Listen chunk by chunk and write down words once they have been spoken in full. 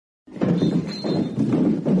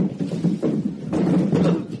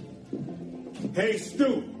Hey,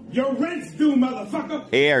 Stu, your rent's due, motherfucker.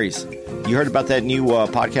 Hey, Aries, you heard about that new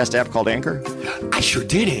podcast app called Anchor? I sure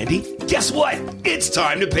did, Andy. Guess what? It's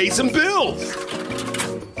time to pay some bills.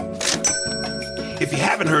 If you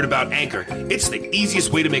haven't heard about Anchor, it's the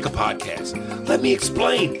easiest way to make a podcast. Let me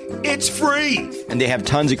explain. It's free. And they have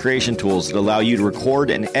tons of creation tools that allow you to record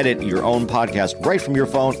and edit your own podcast right from your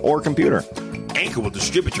phone or computer. Anchor will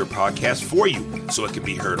distribute your podcast for you so it can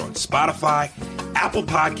be heard on Spotify, Apple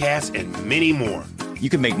Podcasts, and many more. You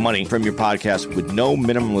can make money from your podcast with no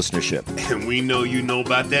minimum listenership. And we know you know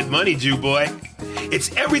about that money, Jew boy.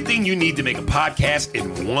 It's everything you need to make a podcast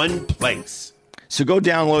in one place. So go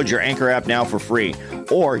download your Anchor app now for free,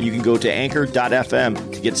 or you can go to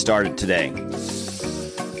anchor.fm to get started today.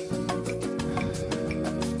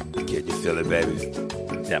 Can you feel it, baby?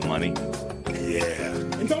 That money? Yeah.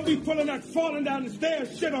 And don't be pulling that falling down the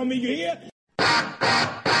stairs shit on me, you hear?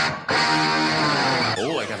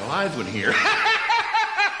 Oh, I got a live one here.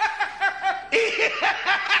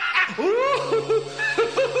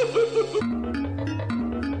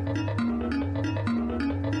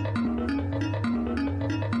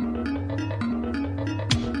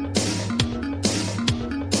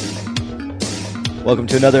 Welcome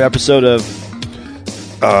to another episode of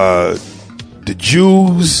The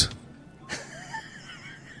Jews.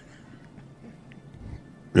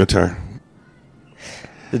 Your turn.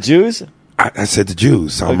 The Jews? I said the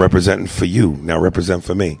Jews. So I'm representing for you. Now represent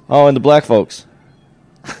for me. Oh, and the black folks.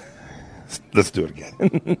 Let's do it again.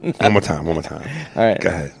 One more time. All right. Go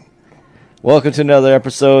ahead. Welcome to another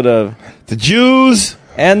episode of The Jews.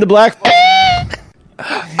 And the black folks.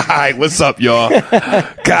 All right, what's up, y'all?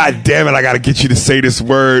 God damn it, I got to get you to say this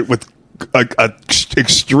word with a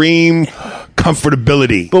extreme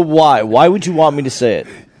comfortability. But why? Why would you want me to say it?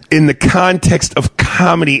 In the context of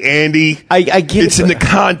comedy, Andy. I get it. It's in the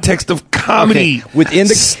context of comedy. Okay,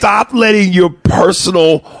 Stop letting your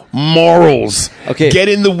personal morals get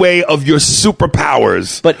in the way of your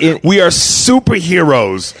superpowers. We are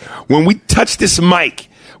superheroes. When we touch this mic,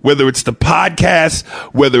 whether it's the podcast,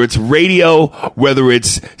 whether it's radio, whether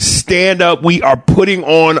it's stand-up, we are putting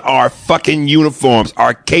on our fucking uniforms,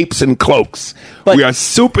 our capes and cloaks. We are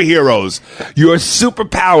superheroes. Your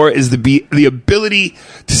superpower is the ability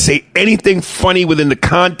to say anything funny within the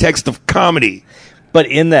context of comedy. But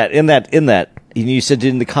in that, you said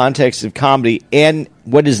in the context of comedy and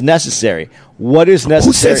what is necessary. What is necessary?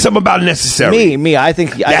 Who said something about necessary? Me. I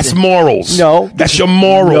think that's morals. No, that's your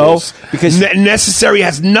morals. No, because necessary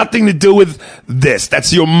has nothing to do with this.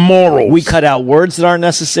 That's your morals. We cut out words that aren't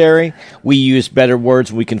necessary. We use better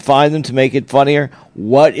words when we can find them to make it funnier.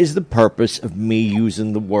 What is the purpose of me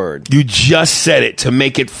using the word? You just said it to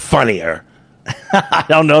make it funnier. I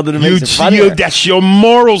don't know that it makes it funnier. That's your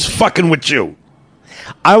morals fucking with you.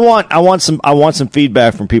 I want some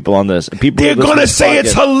feedback from people on this. They're gonna say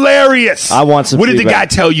it's hilarious. I want some. What did feedback.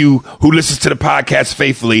 the guy tell you who listens to the podcast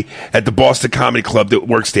faithfully at the Boston Comedy Club that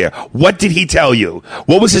works there? What did he tell you?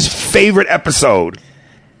 What was his favorite episode?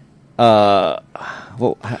 Trying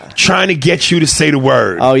to get you to say the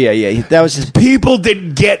word. Oh yeah. That was just people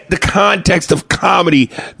that get the context of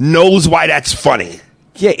comedy knows why that's funny.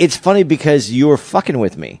 Yeah, it's funny because you were fucking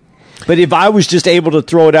with me. But if I was just able to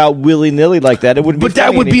throw it out willy-nilly like that, it wouldn't be funny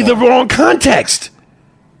that would anymore. be the wrong context.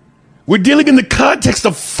 We're dealing in the context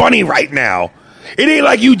of funny right now. It ain't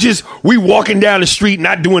like we walking down the street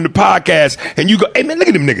not doing the podcast and you go, hey man, look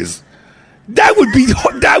at them niggas.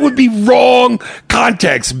 That would be wrong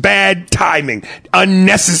context, bad timing,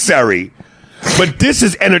 unnecessary. But this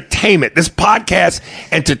is entertainment. This podcast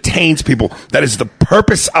entertains people. That is the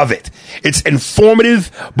purpose of it. It's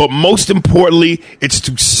informative, but most importantly, it's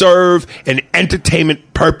to serve an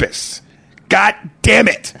entertainment purpose. God damn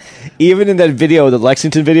it. Even in that video, the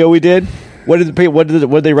Lexington video we did, what did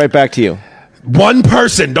they write back to you? One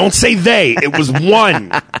person. Don't say they. It was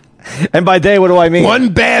one. And by they, what do I mean?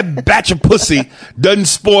 One bad batch of pussy doesn't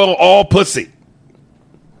spoil all pussy.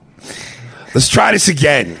 Let's try this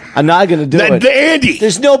again. I'm not going to do it. Andy.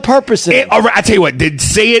 There's no purpose in it. All right, I tell you what.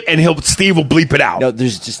 Say it, and Steve will bleep it out. No,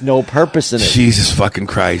 there's just no purpose in it. Jesus fucking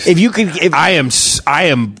Christ! If you could, I am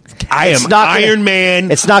Iron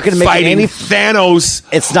Man. It's not going to make fighting it any Thanos.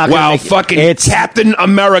 It's not going to make fucking Captain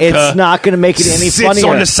America. It's not going to make it any funnier. Sits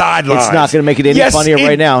on the sidelines. It's not going to make it any funnier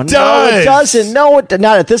right now. Does. No, it doesn't. No,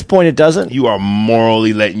 not at this point. It doesn't. You are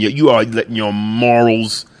morally letting your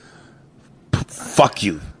morals. Fuck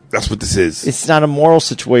you. That's what this is. It's not a moral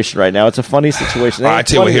situation right now. It's a funny situation. I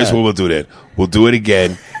tell you what, here's what we'll do then. We'll do it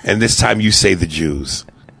again, and this time you say the Jews.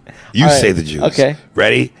 You say the Jews. Okay.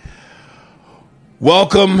 Ready?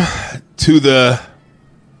 Welcome to the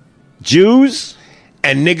Jews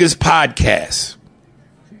and Niggas podcast.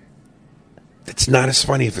 It's not as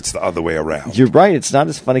funny if it's the other way around. You're right. It's not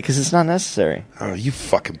as funny because it's not necessary. Oh, you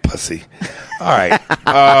fucking pussy. All right.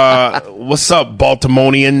 What's up,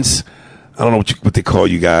 Baltimoreans? I don't know what they call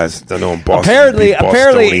you guys. I know in Boston. Apparently,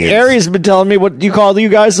 Bostonians. Aries has been telling me what you call you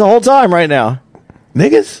guys the whole time right now.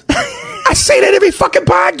 Niggas? I say that every fucking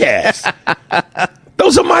podcast.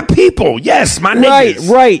 Those are my people. Yes, my niggas.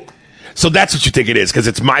 Right. So that's what you think it is, because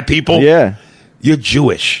it's my people? Yeah. You're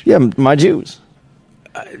Jewish. Yeah, my Jews.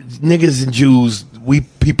 Niggas and Jews, we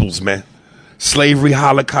peoples, man. Slavery,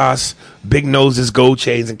 Holocaust, big noses, gold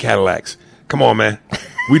chains, and Cadillacs. Come on, man.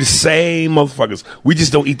 We the same motherfuckers. We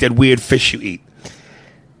just don't eat that weird fish you eat.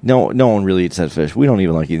 No one really eats that fish. We don't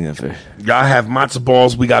even like eating that fish. Y'all have matzo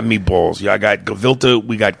balls, we got meatballs. Y'all got gefilte,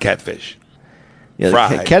 we got catfish. Yeah,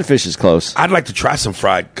 Fried. Catfish is close. I'd like to try some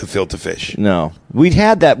fried gefilte fish. No. We'd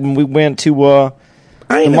had that when we went to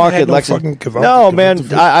I the ain't never market. had no Lexington. fucking gefilte. No, gefilte man.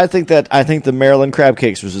 fish. I think the Maryland crab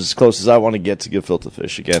cakes was as close as I want to get to gefilte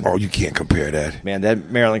fish again. Oh, you can't compare that. Man, that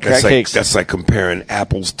Maryland crab That's like, cakes. that's like comparing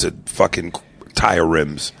apples to fucking tire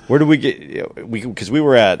rims. Where did we get? Because we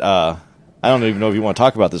were at. I don't even know if you want to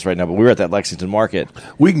talk about this right now, but we were at that Lexington market.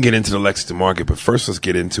 We can get into the Lexington market, but first let's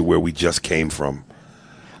get into where we just came from.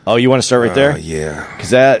 Oh, you want to start right there? Yeah. Because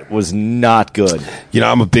that was not good. You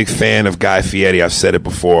know, I'm a big fan of Guy Fieri. I've said it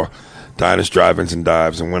before. Diners, Drive-Ins, and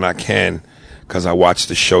Dives. And when I can, because I watch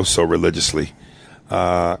the show so religiously,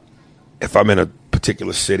 if I'm in a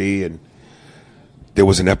particular city and there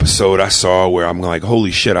was an episode I saw where I'm like,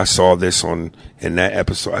 holy shit, I saw this in that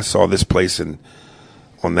episode. I saw this place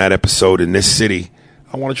on that episode in this city.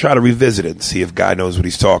 I want to try to revisit it and see if Guy knows what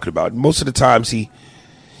he's talking about. Most of the times he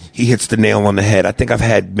hits the nail on the head. I think I've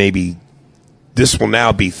had this will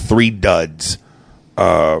now be 3 duds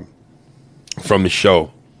from the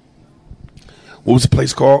show. What was the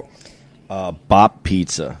place called? Bop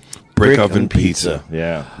Pizza. Brick Oven Pizza.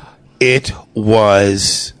 Yeah. It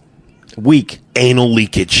was Weak. anal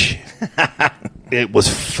leakage. It was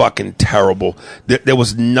fucking terrible. There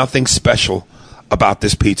was nothing special about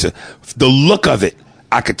this pizza. The look of it,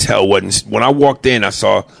 I could tell wasn't. When I walked in, I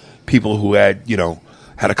saw people who had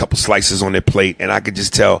a couple slices on their plate, and I could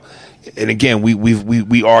just tell. And again,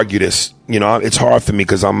 we argue this. It's hard for me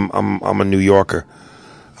because I'm a New Yorker.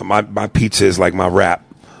 My pizza is like my rap.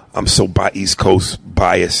 I'm so East Coast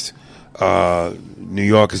biased. New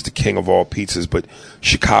York is the king of all pizzas, but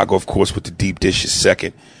Chicago, of course, with the deep dish is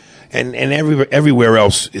second, and everywhere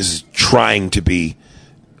else is trying to be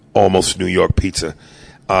almost New York pizza.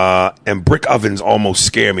 And brick ovens almost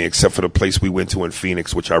scare me, except for the place we went to in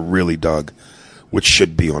Phoenix, which I really dug, which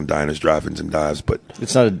should be on Diners, Drive-Ins, and Dives. But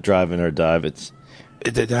It's not a drive-in or a dive. It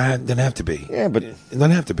doesn't have to be. Yeah, but It doesn't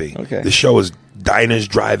have to be. Okay. The show is Diners,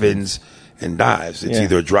 Drive-Ins, and Dives. It's Yeah.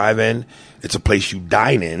 either a drive-in, it's a place you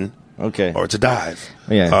dine in, okay. or it's a dive.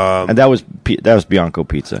 Yeah. And that was Bianco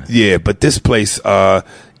Pizza. Yeah, but this place,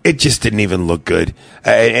 it just didn't even look good,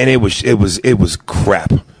 and it was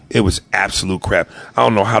crap. It was absolute crap. I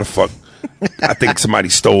don't know how the fuck. I think somebody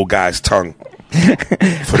stole Guy's tongue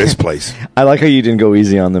for this place. I like how you didn't go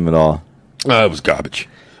easy on them at all. It was garbage.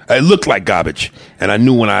 It looked like garbage, and I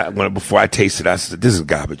knew before I tasted it, I said, "This is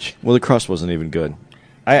garbage." Well, the crust wasn't even good.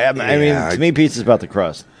 I mean, to me, pizza's about the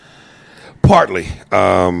crust. Partly,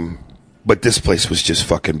 but this place was just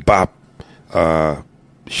fucking bop.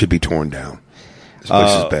 Should be torn down. This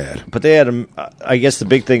place is bad. But they had, I guess, the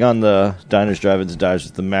big thing on the Diners, Drive-Ins, and Dives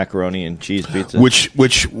was the macaroni and cheese pizza.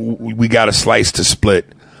 Which we got a slice to split.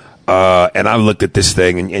 And I looked at this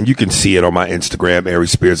thing, and you can see it on my Instagram,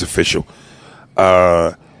 Aries Spears Official.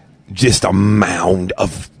 Just a mound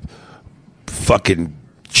of fucking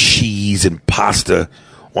cheese and pasta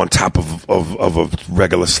on top of a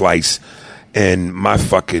regular slice. And my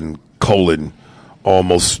fucking colon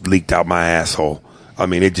almost leaked out my asshole. I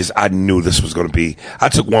mean, I knew this was going to be. I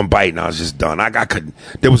took one bite and I was just done. I couldn't.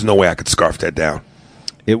 There was no way I could scarf that down.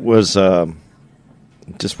 It was,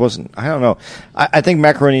 just wasn't. I don't know. I think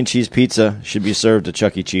macaroni and cheese pizza should be served at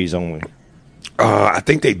Chuck E. Cheese only. I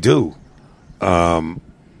think they do.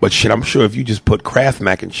 But shit, I'm sure if you just put Kraft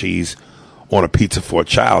mac and cheese on a pizza for a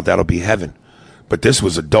child, that'll be heaven. But this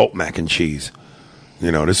was adult mac and cheese.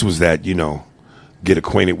 This was that, get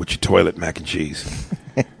acquainted with your toilet mac and cheese.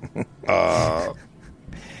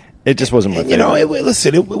 It just wasn't my favorite.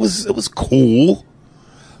 Listen, it was cool.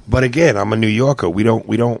 But again, I'm a New Yorker. We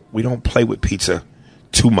don't play with pizza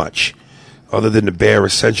too much, other than the bare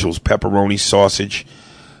essentials: pepperoni, sausage,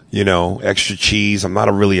 extra cheese. I'm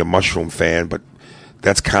not really a mushroom fan, but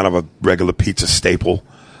that's kind of a regular pizza staple.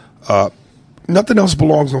 Nothing else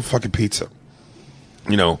belongs on fucking pizza.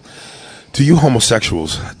 To you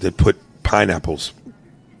homosexuals that put pineapples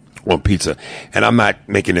on pizza, and I'm not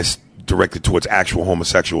making this directed towards actual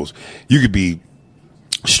homosexuals. You could be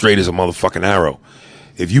straight as a motherfucking arrow.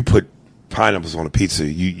 If you put pineapples on a pizza,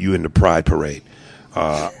 you in the pride parade.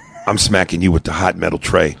 I'm smacking you with the hot metal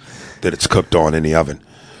tray that it's cooked on in the oven.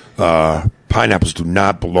 Pineapples do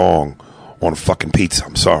not belong on a fucking pizza.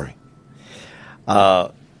 I'm sorry.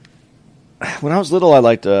 When I was little, I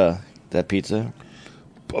liked that pizza.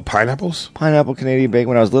 Pineapples? Pineapple Canadian bacon.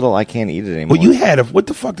 When I was little, I can't eat it anymore. Well, you had what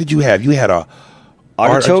the fuck did you have? You had a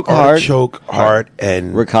artichoke heart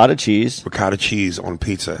and ricotta cheese on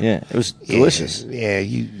pizza. Yeah, it was delicious.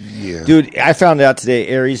 Yeah, Dude, I found out today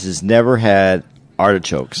Aries has never had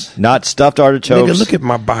artichokes. Not stuffed artichokes. Nigga, look at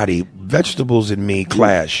my body. Vegetables and me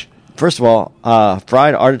clash. First of all,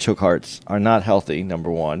 fried artichoke hearts are not healthy, number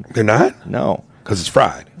one. They're not? No. Because it's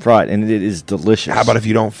fried. Fried, and it is delicious. How about if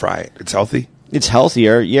you don't fry it? It's healthy? It's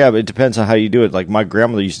healthier, yeah, but it depends on how you do it. Like my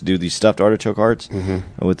grandmother used to do these stuffed artichoke hearts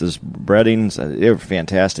with this breadings. They were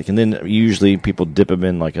fantastic. And then usually people dip them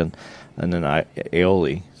in like an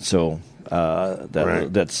aioli. So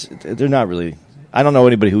that's they're not really. I don't know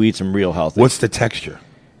anybody who eats them real healthy. What's the texture?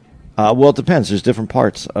 Well, it depends. There's different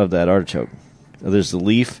parts of that artichoke. There's the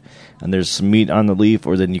leaf, and there's some meat on the leaf,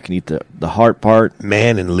 or then you can eat the heart part.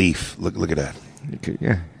 Man and leaf. Look at that.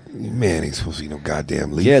 Yeah. Man ain't supposed to eat no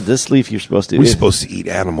goddamn leaf. Yeah, this leaf you're supposed to eat. We're supposed to eat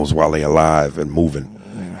animals while they're alive and moving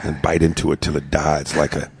and bite into it till it dies,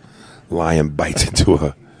 like a lion bites into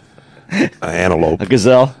an antelope. A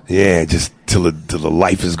gazelle? Yeah, just till the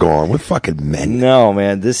life is gone. We're fucking men. No,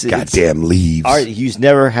 man. This is goddamn leaves. He's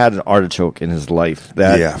never had an artichoke in his life.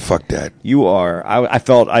 Yeah, fuck that. You are.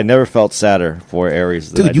 I never felt sadder for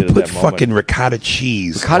Aries than Dude, I you did put at that moment. fucking ricotta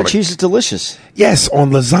cheese. Ricotta cheese is delicious. Yes,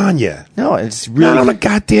 on lasagna. No, it's really not on a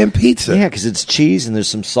goddamn pizza. Yeah, because it's cheese and there's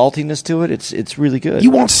some saltiness to it. It's really good.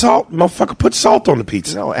 You want salt, motherfucker? Put salt on the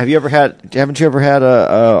pizza. No, haven't you ever had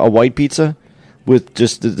a white pizza with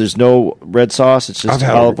just there's no red sauce? It's just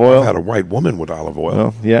olive oil. I've had a white woman with olive oil.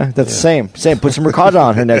 Well, yeah, that's the same. Put some ricotta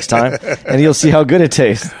on her next time, and you'll see how good it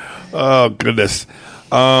tastes. Oh goodness.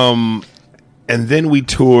 And then we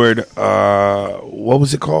toured. What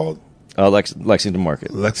was it called? Lexington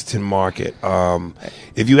Market. Lexington Market.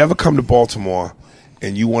 If you ever come to Baltimore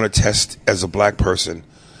and you want to test as a black person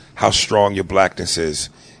how strong your blackness is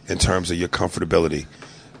in terms of your comfortability,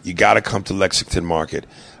 you got to come to Lexington Market.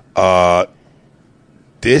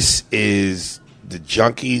 This is the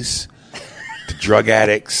junkies, the drug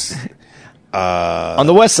addicts, on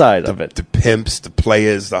the west side of it, the pimps, the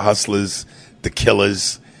players, the hustlers, the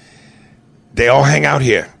killers. They all hang out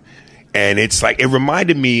here. And it's like, it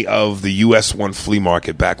reminded me of the US 1 flea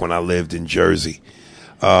market back when I lived in Jersey.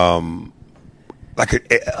 Like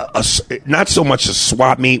not so much a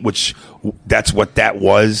swap meet, which that's what that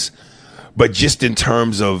was, but just in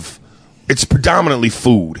terms of, it's predominantly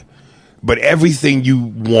food, but everything you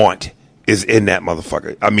want is in that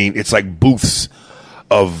motherfucker. I mean, it's like booths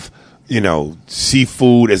of,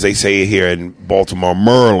 seafood, as they say here in Baltimore,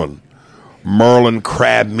 Merlin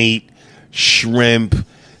crab meat, shrimp.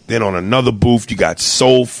 Then on another booth, you got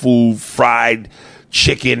soul food, fried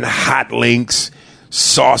chicken, hot links,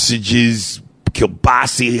 sausages,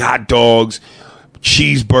 kielbasa, hot dogs,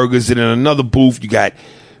 cheeseburgers. And in another booth, you got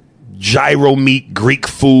gyro meat, Greek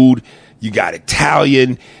food. You got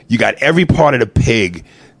Italian. You got every part of the pig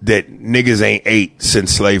that niggas ain't ate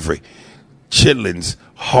since slavery. Chitlins,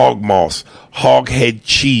 hog moss, hog head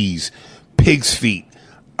cheese, pig's feet.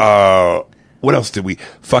 What else did we?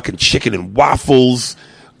 Fucking chicken and waffles.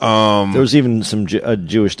 There was even a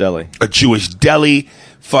Jewish deli. A Jewish deli.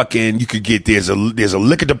 Fucking, you could get, there's a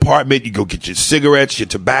liquor department. You go get your cigarettes, your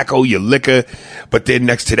tobacco, your liquor. But then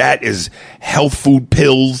next to that is health food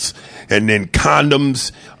pills and then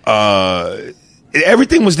condoms.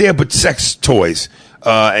 Everything was there but sex toys.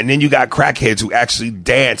 And then you got crackheads who actually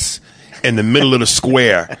dance in the middle of the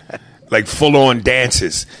square, like full on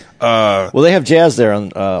dances. Well, they have jazz there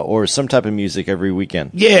or some type of music every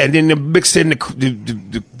weekend. Yeah, and then they mix in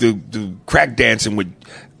the crack dancing with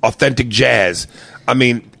authentic jazz. I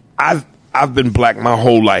mean, I've been black my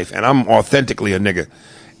whole life, and I'm authentically a nigga,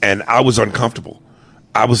 and I was uncomfortable.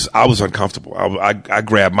 I was uncomfortable. I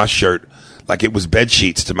grabbed my shirt like it was bed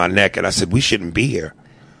sheets to my neck, and I said, "We shouldn't be here."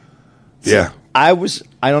 Yeah, I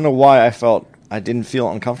don't know why I didn't feel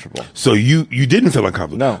uncomfortable. So you didn't feel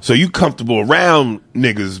uncomfortable? No. So you comfortable around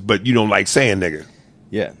niggas, but you don't like saying nigga?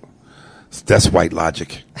 Yeah. That's white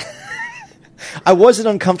logic. I wasn't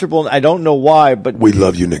uncomfortable, and I don't know why, but... We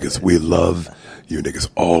love you niggas. We love you niggas.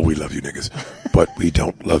 Oh, we love you niggas. But we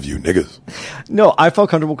don't love you niggas. No, I felt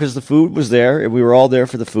comfortable because the food was there, and we were all there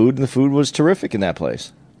for the food, and the food was terrific in that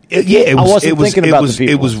place. It was thinking about the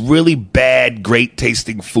people. It was really bad, great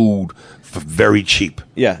tasting food for very cheap.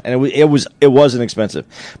 Yeah, and it wasn't expensive.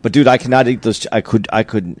 But dude, I cannot eat those. I could.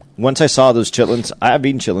 Once I saw those chitlins, I've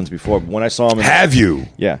eaten chitlins before. But when I saw them, Have you?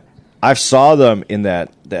 Yeah, I saw them in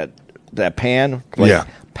that pan. Like Yeah.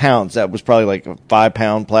 pounds. That was probably like a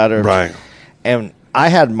 5-pound platter. Right. And I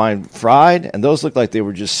had mine fried, and those looked like they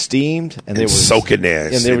were just steamed, and they were soaking there,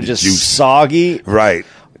 and they were the just juice. soggy. Right.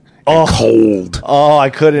 Oh. And cold. Oh, I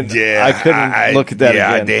couldn't. Yeah, I couldn't look at that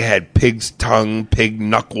again. They had pig's tongue, pig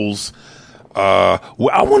knuckles. Well,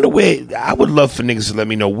 I wonder where. I would love for niggas to let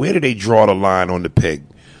me know, where do they draw the line on the pig?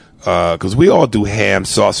 Because we all do ham,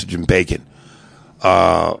 sausage, and bacon.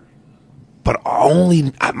 But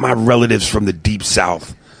only my relatives from the deep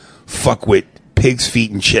south fuck with pig's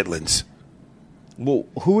feet and chitlins. Well,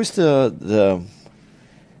 who is the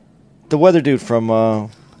weather dude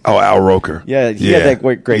from? Al Roker. Yeah, he had that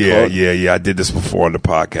great quote. Yeah. I did this before on the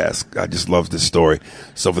podcast. I just love this story.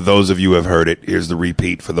 So for those of you who have heard it, here's the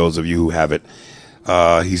repeat. For those of you who haven't,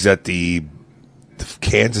 he's at the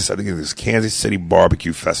Kansas City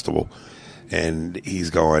Barbecue Festival, and he's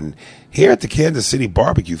going, here at the Kansas City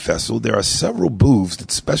Barbecue Festival, there are several booths that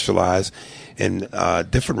specialize in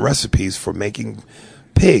different recipes for making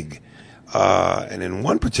pig. And in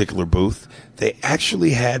one particular booth, they actually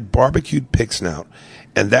had barbecued pig snout.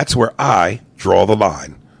 And that's where I draw the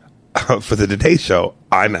line. For the Today Show,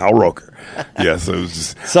 I'm Al Roker. Yeah, so it was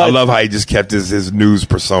just, I love how he just kept his news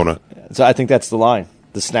persona. So I think that's the line.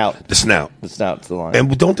 The snout. The snout. The snout's the line.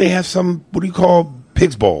 And don't they have some, what do you call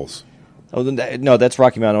pig's balls? Oh, no, that's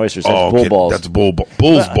Rocky Mountain oysters. That's bull balls. That's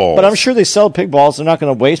bull's balls. But I'm sure they sell pig balls. They're not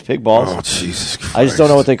going to waste pig balls. Oh, Jesus Christ. I just don't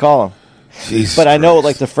know what they call them. Jesus but I know, Christ.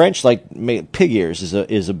 like the French, like pig ears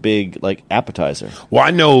is a big like appetizer. Well,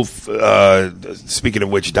 I know. Speaking of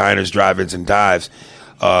which, diners, drive-ins, and dives.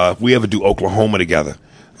 If we ever do Oklahoma together,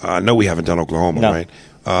 I know we haven't done Oklahoma, No. right?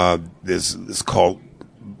 It's called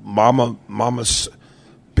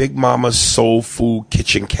Big Mama's Soul Food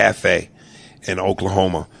Kitchen Cafe in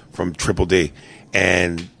Oklahoma from Triple D,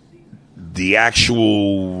 and the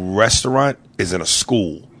actual restaurant is in a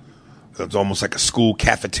school. It's almost like a school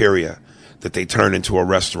cafeteria that they turn into a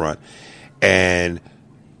restaurant. And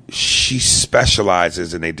she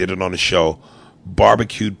specializes, and they did it on the show,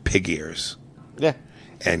 barbecued pig ears. Yeah.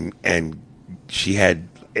 And she had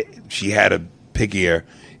a pig ear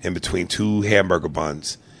in between two hamburger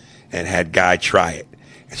buns and had Guy try it.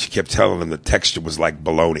 And she kept telling him the texture was like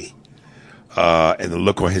bologna. And the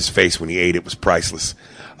look on his face when he ate it was priceless.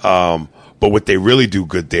 But what they really do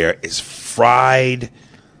good there is fried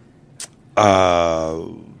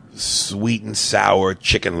sweet and sour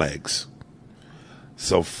chicken legs.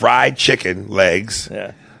 So fried chicken legs,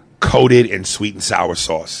 coated in sweet and sour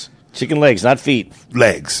sauce. Chicken legs, not feet.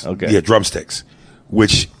 Legs. Okay. Yeah, drumsticks.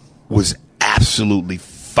 Which was absolutely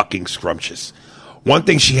fucking scrumptious. One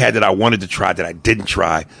thing she had that I wanted to try that I didn't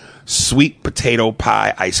try, sweet potato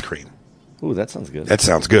pie ice cream. Ooh, that sounds good. That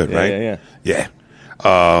sounds good, Yeah, right? Yeah.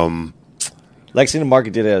 Lexington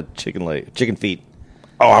Market did a chicken feet.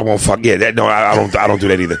 Oh, I won't fuck. Yeah, that, no, I don't do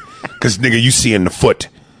that either. Because, nigga, you seeing the foot.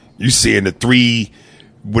 You seeing the three,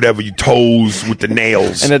 whatever, you toes with the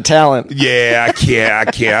nails. And a talent. Yeah, I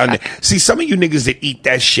can't. See, some of you niggas that eat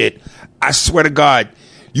that shit, I swear to God,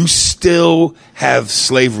 you still have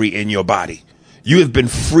slavery in your body. You have been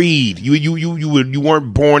freed. You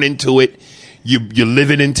weren't born into it. You're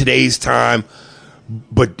living in today's time.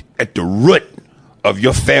 But at the root of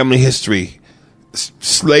your family history,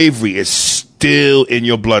 slavery is still in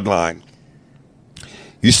your bloodline.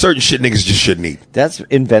 You certain shit niggas just shouldn't eat. That's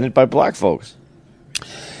invented by black folks.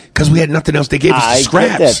 Because we had nothing else. They gave us the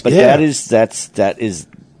scraps. Get that, but yeah. that is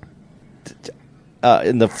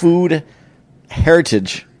in the food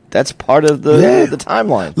heritage. That's part of the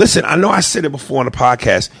timeline. Listen, I know I said it before on the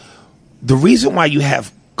podcast. The reason why you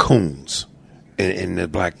have coons in the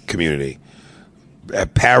black community,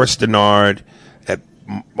 at Paris Denard, at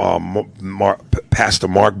Pastor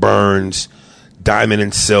Mark Burns, Diamond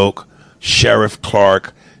and Silk, Sheriff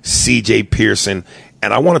Clark, C.J. Pearson,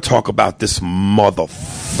 and I want to talk about this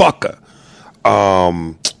motherfucker.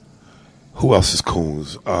 Who else is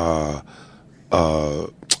coons?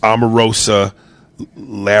 Omarosa,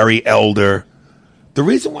 Larry Elder. The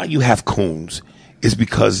reason why you have coons is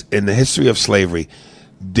because in the history of slavery,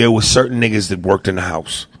 there were certain niggas that worked in the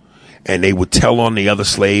house, and they would tell on the other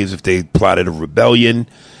slaves if they plotted a rebellion,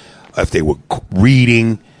 if they were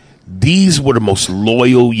reading. These were the most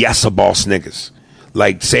loyal Yassa boss niggas,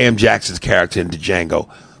 like Sam Jackson's character in Django.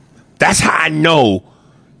 That's how I know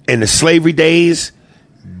in the slavery days,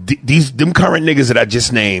 them current niggas that I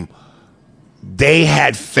just named, they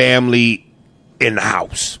had family in the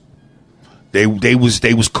house. They was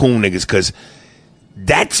cool niggas because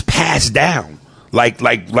that's passed down. Like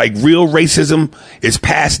real racism is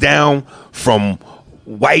passed down from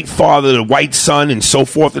white father to white son and so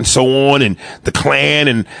forth and so on, and the Klan,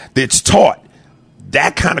 and it's taught.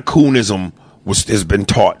 That kind of coonism has been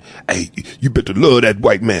taught. Hey, you better love that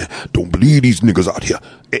white man. Don't believe these niggas out here.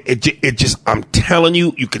 It just, I'm telling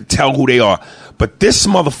you, you can tell who they are. But this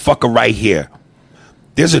motherfucker right here,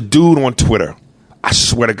 there's a dude on Twitter. I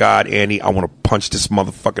swear to God, Andy, I want to punch this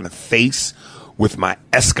motherfucker in the face with my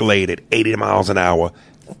Escalade at 80 miles an hour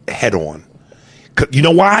head on. You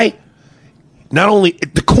know why? Not only,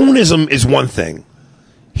 the coonism is one thing.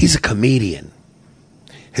 He's a comedian.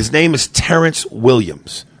 His name is Terrence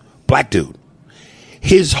Williams. Black dude.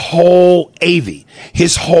 His whole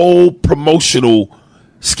his whole promotional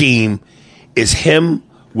scheme is him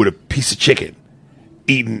with a piece of chicken,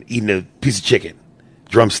 eating a piece of chicken,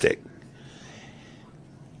 drumstick.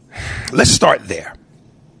 Let's start there.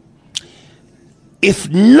 If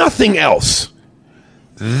nothing else,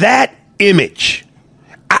 that image,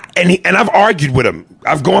 and I've argued with him.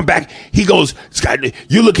 I've gone back. He goes, Scott,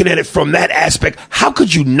 you're looking at it from that aspect. How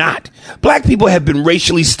could you not? Black people have been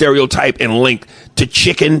racially stereotyped and linked to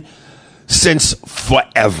chicken since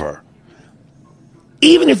forever.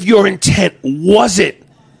 Even if your intent wasn't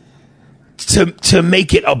to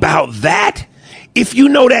make it about that, if you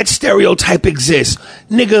know that stereotype exists,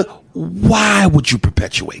 nigga, why would you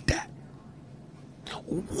perpetuate that?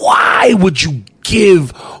 Why would you give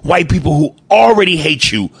white people who already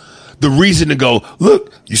hate you the reason to go,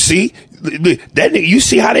 look, you see, that nigga, you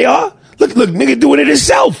see how they are? Look, nigga doing it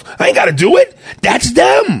himself. I ain't got to do it. That's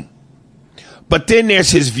them. But then there's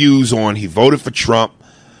his views on, he voted for Trump.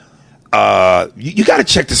 You got to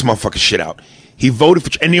check this motherfucker shit out. He voted for,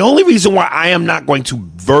 and the only reason why I am not going to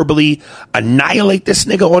verbally annihilate this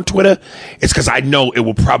nigga on Twitter is because I know it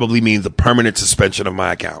will probably mean the permanent suspension of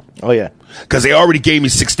my account. Oh, yeah. Because they already gave me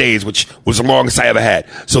 6 days, which was the longest I ever had.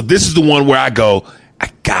 So this is the one where I go, I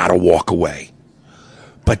gotta walk away.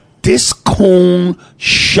 But this coon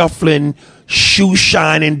shuffling, shoe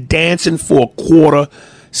shining, dancing for a quarter,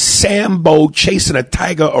 Sambo chasing a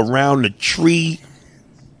tiger around the tree,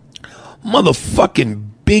 motherfucking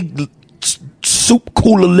big soup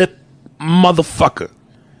cooler lip motherfucker.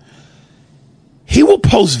 He will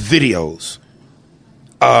post videos.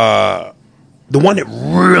 The one that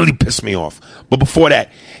really pissed me off. But before that,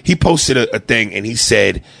 he posted a thing and he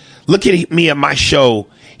said, look at me at my show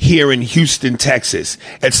here in Houston, Texas,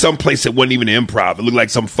 at some place that wasn't even an Improv. It looked like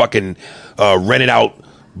some fucking rented out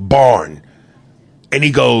barn. And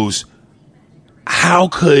he goes, how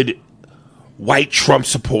could white Trump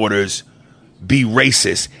supporters be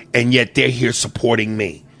racist and yet they're here supporting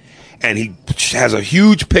me? And he has a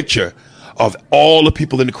huge picture of all the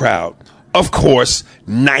people in the crowd. Of course,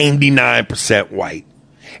 99% white.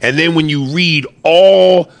 And then when you read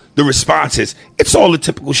all the responses, it's all the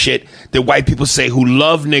typical shit that white people say who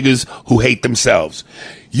love niggas who hate themselves.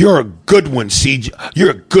 You're a good one, CJ.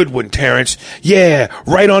 You're a good one, Terrence. Yeah,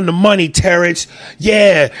 right on the money, Terrence.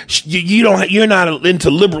 Yeah, you're not into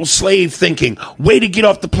liberal slave thinking. Way to get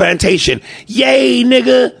off the plantation. Yay,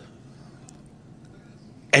 nigga.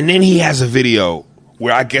 And then he has a video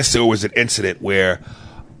where I guess there was an incident where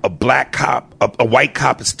a black cop, a white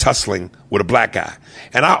cop is tussling with a black guy.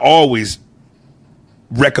 And I always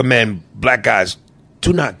recommend black guys,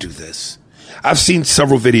 do not do this. I've seen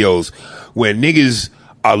several videos where niggas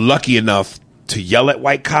are lucky enough to yell at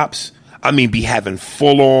white cops. I mean, be having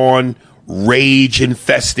full on rage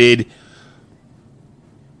infested.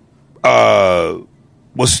 What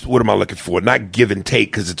am I looking for? Not give and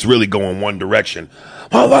take, because it's really going one direction.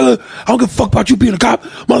 I don't give a fuck about you being a cop.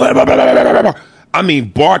 I mean,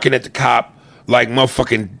 barking at the cop like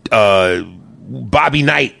motherfucking Bobby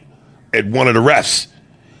Knight at one of the refs.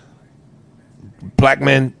 Black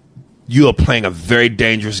men, you are playing a very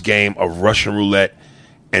dangerous game of Russian roulette,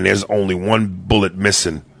 and there's only one bullet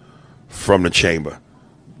missing from the chamber.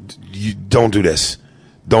 You don't do this.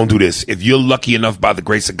 Don't do this. If you're lucky enough by the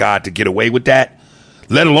grace of God to get away with that,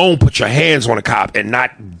 let alone put your hands on a cop and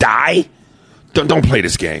not die, don't play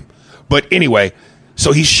this game. But anyway,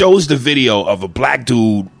 so he shows the video of a black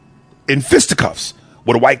dude in fisticuffs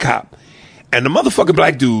with a white cop. And the motherfucking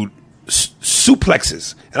black dude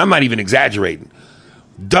suplexes, and I'm not even exaggerating,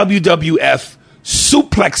 WWF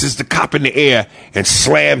suplexes the cop in the air and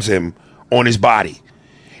slams him on his body.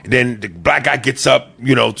 And then the black guy gets up,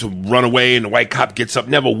 to run away, and the white cop gets up,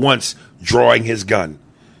 never once drawing his gun.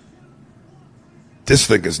 This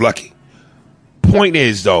thing is lucky. Point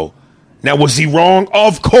is, though, now was he wrong?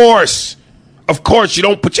 Of course. Of course, you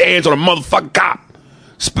don't put your hands on a motherfucking cop,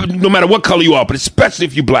 no matter what color you are, but especially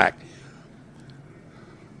if you're black.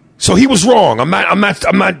 So he was wrong. I'm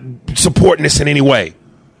not supporting this in any way.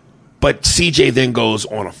 But CJ then goes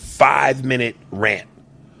on a 5-minute rant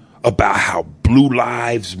about how blue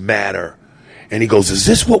lives matter. And he goes, is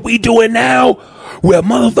this what we doing now? Where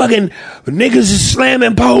motherfucking niggas is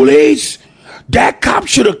slamming police? That cop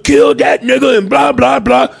should have killed that nigga and blah, blah,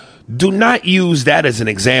 blah. Do not use that as an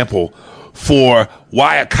example for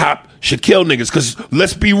why a cop should kill niggas. Because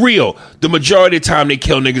let's be real. The majority of the time they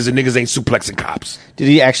kill niggas and niggas ain't suplexing cops. Did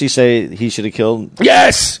he actually say he should have killed?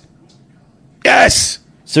 Yes. Yes.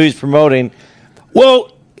 So he's promoting. Well,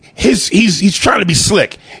 he's trying to be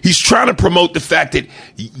slick. He's trying to promote the fact that,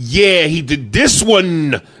 yeah, he did, this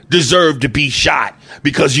one deserved to be shot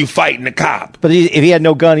because you fighting the cop. But if he had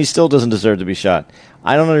no gun, he still doesn't deserve to be shot.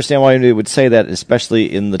 I don't understand why he would say that,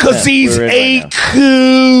 especially in the because he's a right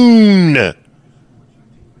coon.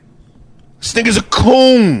 This nigga's a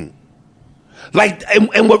coon. Like,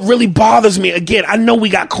 and what really bothers me, again, I know we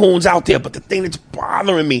got coons out there, but the thing that's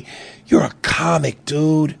bothering me, you're a comic,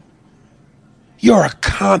 dude. You're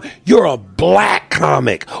a black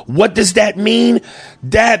comic. What does that mean?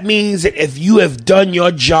 That means that if you have done your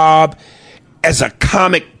job as a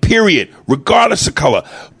comic, period, regardless of color,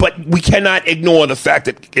 but we cannot ignore the fact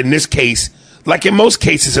that in this case, like in most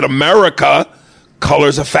cases in America,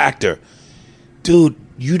 color's a factor. Dude,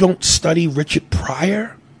 you don't study Richard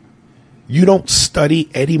Pryor? You don't study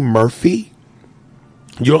Eddie Murphy?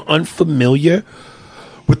 You're unfamiliar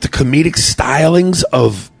with the comedic stylings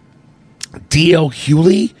of D.L.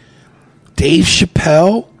 Hewley, Dave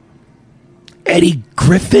Chappelle, Eddie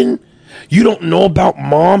Griffin? You don't know about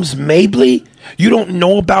Moms Mabley? You don't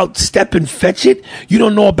know about Step and Fetch It? You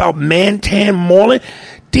don't know about Mantan Moreland?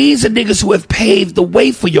 These are niggas who have paved the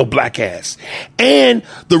way for your black ass. And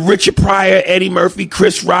the Richard Pryor, Eddie Murphy,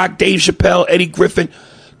 Chris Rock, Dave Chappelle, Eddie Griffin,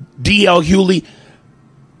 D.L. Hewley,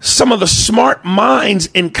 some of the smart minds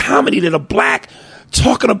in comedy that are black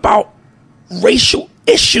talking about racial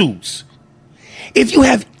issues. If you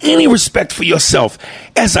have any respect for yourself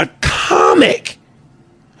as a comic,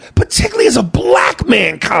 particularly as a black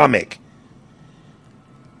man comic,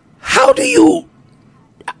 how do you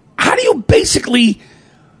basically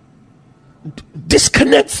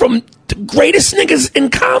disconnect from the greatest niggas in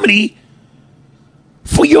comedy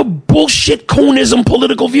for your bullshit coonism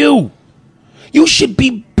political view? You should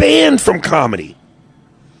be banned from comedy.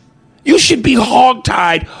 You should be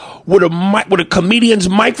hogtied with a comedian's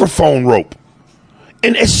microphone rope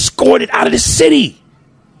and escorted out of the city.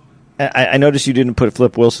 I noticed you didn't put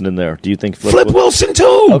Flip Wilson in there. Do you think Flip Wilson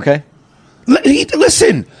too? Okay.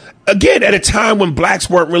 Listen, again, at a time when blacks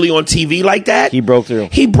weren't really on TV like that, he broke through.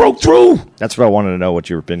 That's what I wanted to know, what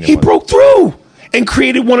your opinion was. He broke through and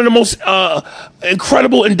created one of the most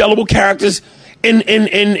incredible, indelible characters in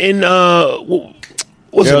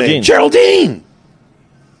what's her name? Geraldine.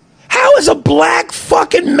 How is a black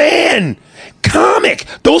fucking man comic?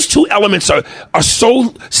 Those two elements are so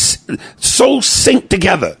synced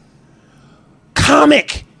together.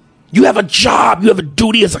 Comic. You have a job. You have a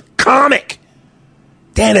duty as a comic.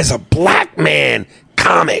 Then as a black man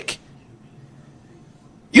comic,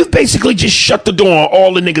 you've basically just shut the door on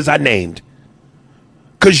all the niggas I named.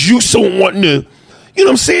 Because you so wanting to, you know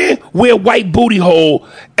what I'm saying, wear white booty hole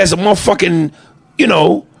as a motherfucking,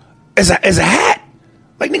 as a hat.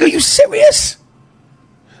 Like, nigga, you serious?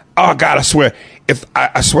 Oh, God, I swear.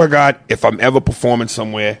 I swear, God, if I'm ever performing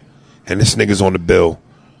somewhere and this nigga's on the bill,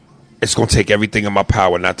 it's going to take everything in my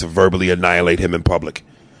power not to verbally annihilate him in public.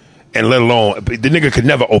 And let alone, the nigga could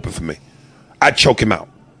never open for me. I'd choke him out.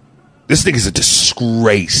 This nigga's a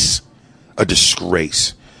disgrace. A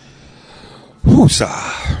disgrace.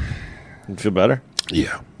 Whoosah. You feel better?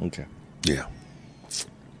 Yeah. Okay. Yeah.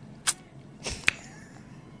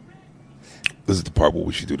 This is the part where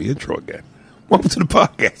we should do the intro again. Welcome to the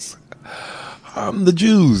podcast. I'm the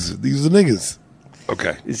Jews. These are the niggas.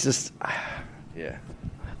 Okay. It's just, yeah.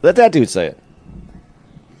 Let that dude say it.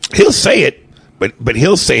 He'll say it, but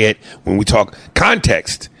he'll say it when we talk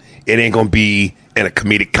context. It ain't going to be in a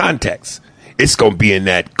comedic context. It's going to be in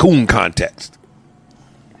that coon context.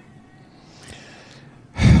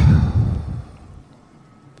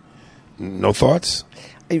 No thoughts?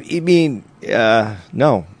 I mean,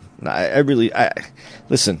 no. I really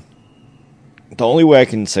listen. The only way I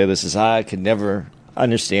can say this is I could never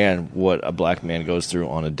understand what a black man goes through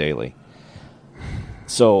on a daily.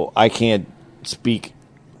 So I can't speak.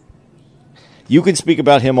 You can speak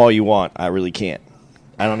about him all you want. I really can't.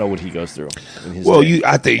 I don't know what he goes through. Well,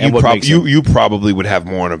 I think you probably would have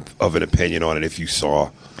more of an opinion on it if you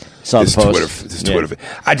saw this Twitter.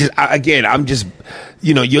 Yeah. I'm just,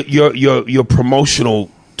 your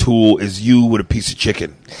promotional tool is you with a piece of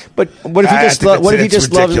chicken. But what if he just what if he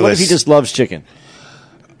just loves ridiculous. what if he just loves chicken?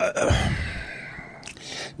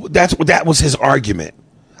 That was his argument.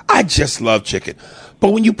 I just love chicken. But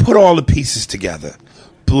when you put all the pieces together,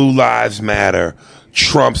 Blue Lives Matter,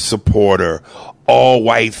 Trump supporter, all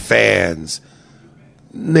white fans,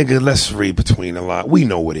 nigga, let's read between the lines. We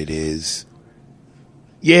know what it is.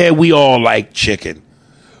 Yeah, we all like chicken.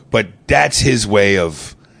 But that's his way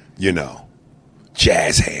of,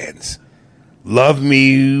 jazz hands. Love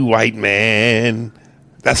me, white man.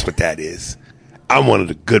 That's what that is. I'm one of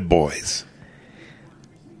the good boys.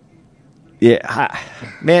 Yeah,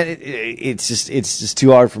 man, it's just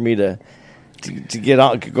too hard for me to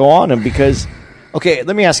go on him because. Okay,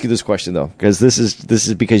 let me ask you this question though, because this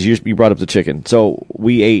is because you brought up the chicken. So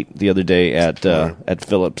we ate the other day at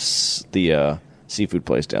Phillips, the seafood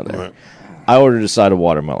place down there. Right. I ordered a side of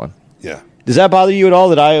watermelon. Yeah. Does that bother you at all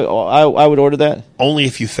that I would order that? Only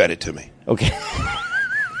if you fed it to me. Okay.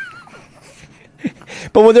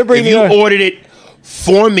 But when they're bringing, if you ordered it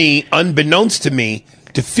for me, unbeknownst to me,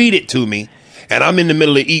 to feed it to me, and I'm in the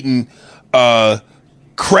middle of eating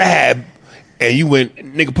crab, and you went,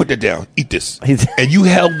 nigga, put that down, eat this, and you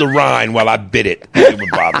held the rind while I bit it, it would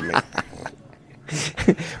bother me.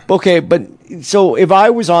 Okay, but so if I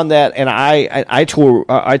was on that and I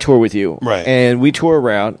tour with you, right, and we tour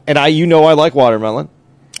around, and I like watermelon.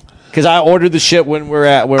 Because I ordered the shit when we're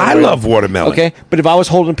at. I love watermelon. Okay, but if I was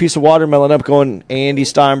holding a piece of watermelon up, going Andy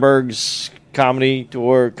Steinberg's comedy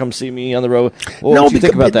tour, come see me on the road. What would you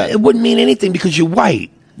think about that? It wouldn't mean anything because you're white.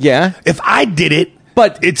 Yeah. If I did it,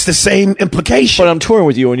 but it's the same implication. But I'm touring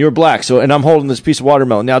with you and you're black, and I'm holding this piece of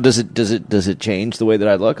watermelon. Now, does it change the way that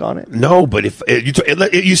I look on it? No, but if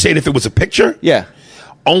you saying if it was a picture, yeah,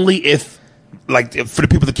 only if for the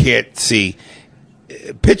people that can't see,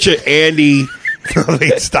 picture Andy.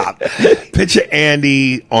 Stop. Picture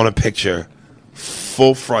Andy on a picture,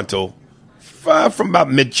 full frontal, from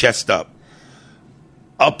about mid-chest up.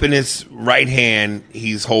 Up in his right hand,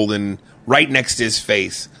 he's holding, right next to his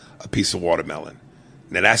face, a piece of watermelon.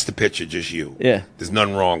 Now, that's the picture, just you. Yeah. There's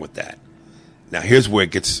nothing wrong with that. Now, here's where it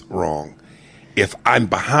gets wrong. If I'm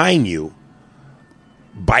behind you,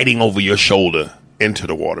 biting over your shoulder into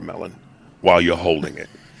the watermelon while you're holding it,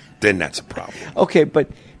 then that's a problem. Okay, but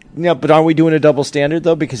aren't we doing a double standard,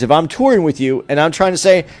 though? Because if I'm touring with you and I'm trying to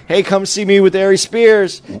say, hey, come see me with Ari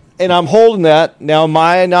Spears, and I'm holding that, now am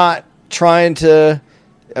I not trying to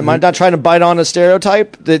bite on a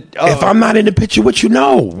stereotype? That if I'm not in the picture, what you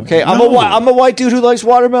know? Okay, I'm a white dude who likes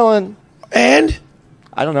watermelon. And?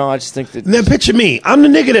 I don't know, I just think that... Then picture me. I'm the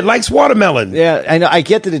nigga that likes watermelon. Yeah, I know. I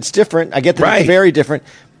get that it's different. I get that it's very different,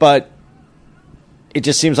 but... It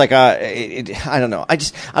just seems like I don't know.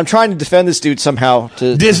 I'm trying to defend this dude somehow.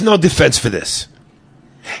 There's no defense for this.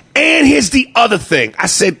 And here's the other thing. I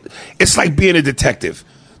said it's like being a detective.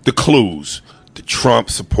 The clues, the Trump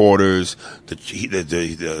supporters, he's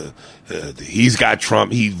got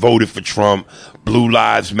Trump. He voted for Trump. Blue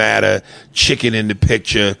Lives Matter. Chicken in the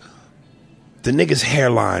picture. The nigga's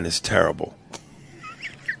hairline is terrible.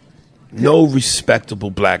 No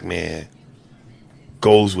respectable black man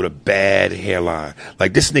goes with a bad hairline.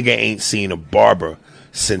 Like, this nigga ain't seen a barber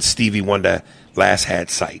since Stevie Wonder last had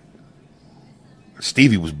sight.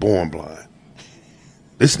 Stevie was born blind.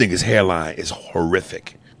 This nigga's hairline is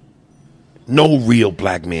horrific. No real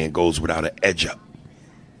black man goes without an edge up.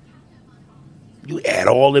 You add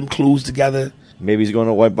all them clues together. Maybe he's going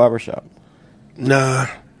to a white barbershop. Nah.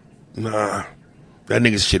 That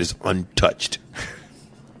nigga's shit is untouched.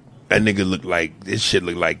 That nigga this shit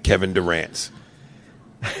look like Kevin Durant's.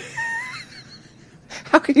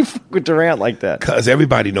 How can you fuck with Durant like that? Because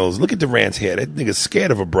everybody knows. Look at Durant's hair. That nigga's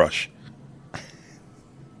scared of a brush.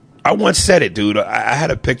 I once said it, dude. I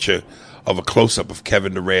had a picture of a close-up of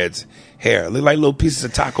Kevin Durant's hair. It looked like little pieces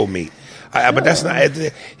of taco meat. But that's not...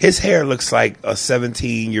 His hair looks like a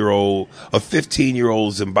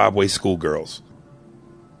 15-year-old Zimbabwe schoolgirl's.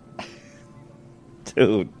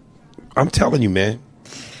 Dude. I'm telling you, man.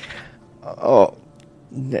 Oh...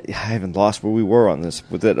 I haven't lost where we were on this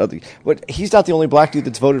with that other. But he's not the only black dude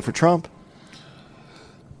that's voted for Trump.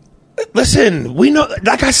 Listen, we know.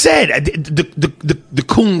 Like I said, the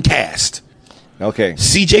Coon cast. Okay.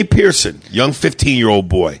 C.J. Pearson, young 15-year-old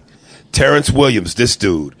boy. Terrence Williams, this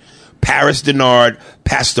dude. Paris Denard,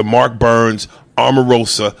 Pastor Mark Burns,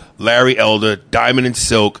 Omarosa, Larry Elder, Diamond and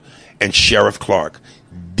Silk, and Sheriff Clark.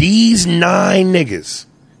 These 9 niggas.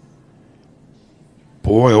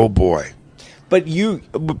 Boy, oh boy.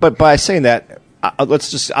 But by saying that, I'm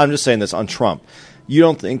just saying this on Trump. You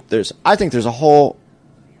don't think I think there's a whole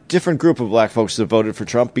different group of black folks that voted for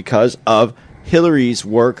Trump because of Hillary's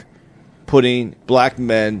work putting black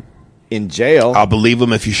men in jail. I'll believe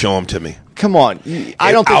them if you show them to me. Come on,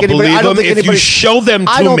 I don't think I'll anybody. believe I don't them think if anybody. you show them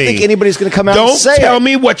to me. I don't think anybody's going to come out Don't and say tell it.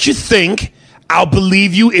 me what you think. I'll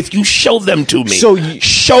believe you if you show them to me. So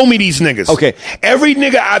show me these niggas. Okay. Every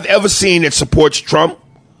nigga I've ever seen that supports Trump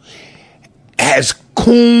has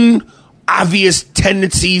coon, obvious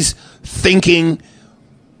tendencies, thinking,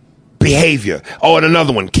 behavior. Oh, and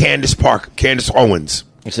another one, Candace Owens.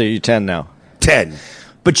 So you're 10 now. 10.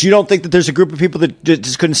 But you don't think that there's a group of people that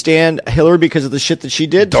just couldn't stand Hillary because of the shit that she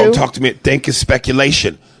did? Don't talk to me. Think is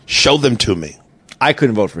speculation. Show them to me. I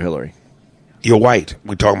couldn't vote for Hillary. You're white.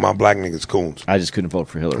 We're talking about black niggas, coons. I just couldn't vote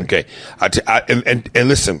for Hillary. Okay. And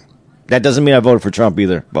listen. That doesn't mean I voted for Trump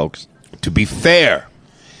either, folks. To be fair,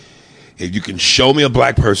 if you can show me a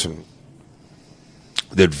black person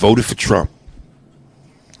that voted for Trump,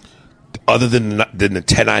 other than the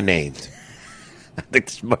 10 I named, I think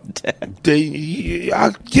it's more than 10.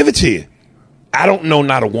 I'll give it to you. I don't know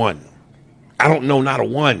not a one.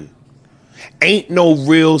 Ain't no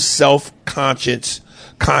real conscious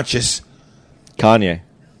Kanye.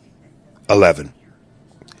 11.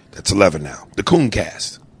 That's 11 now. The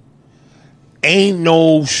Cooncast. Ain't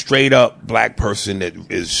no straight up black person that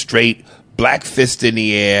is straight, black fist in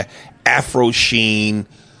the air, Afro sheen,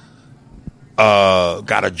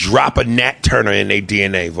 got a drop of Nat Turner in their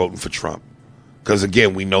DNA voting for Trump. Because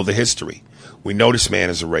again, we know the history. We know this man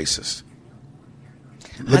is a racist.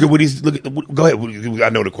 Look at what he's. Go ahead. I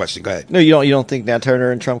know the question. Go ahead. No, you don't think Nat Turner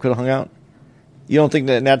and Trump could have hung out? You don't think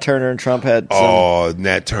that Nat Turner and Trump had some... Oh,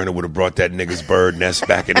 Nat Turner would have brought that nigga's bird nest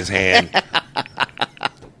back in his hand.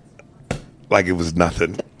 Like it was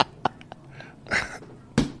nothing.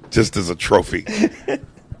 Just as a trophy.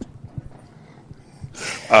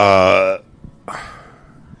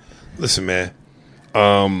 Listen, man.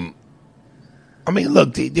 I mean,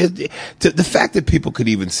 look, the fact that people could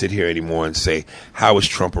even sit here anymore and say, how is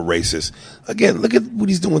Trump a racist? Again, look at what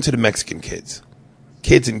he's doing to the Mexican kids.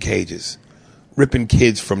 Kids in cages. Ripping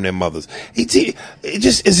kids from their mothers. Is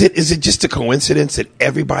it just a coincidence that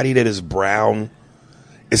everybody that is brown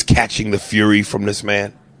is catching the fury from this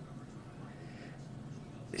man?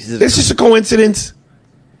 It's just a coincidence.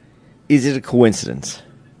 Is it a coincidence?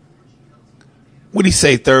 What do he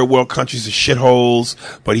say? Third world countries are shitholes,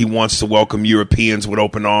 but he wants to welcome Europeans with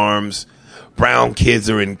open arms. Brown kids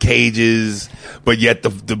are in cages, but yet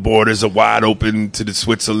the borders are wide open to the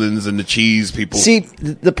Switzerlands and the cheese people. See,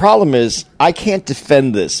 the problem is I can't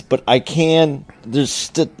defend this, but I can. There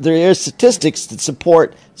are statistics that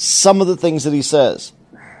support some of the things that he says.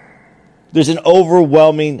 There's an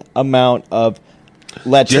overwhelming amount of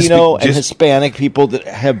Latino and Hispanic people that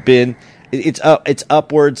have been. It's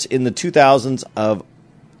upwards in the 2000s of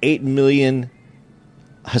 8 million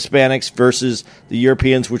Hispanics versus the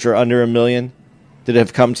Europeans, which are under 1 million, that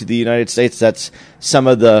have come to the United States. That's some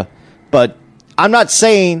of the. But I'm not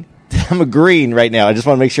saying that I'm agreeing right now. I just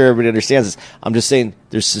want to make sure everybody understands this. I'm just saying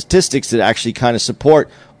there's statistics that actually kind of support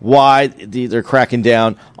why they're cracking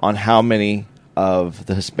down on how many of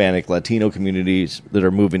the Hispanic Latino communities that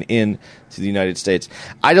are moving in to the United States.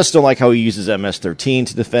 I just don't like how he uses MS-13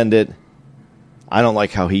 to defend it. I don't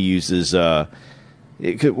like how he uses. What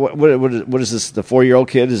is this? The 4-year-old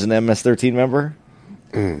kid is an MS-13 member.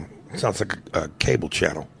 Sounds like a cable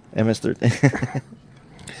channel. MS-13.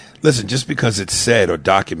 Listen, just because it's said or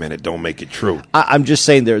documented, don't make it true. I'm just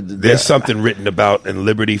saying there's something written about in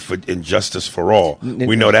liberty and justice for all.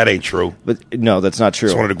 We know that ain't true. But no, that's not true.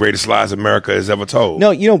 It's one of the greatest lies America has ever told.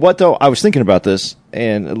 No, you know what though? I was thinking about this,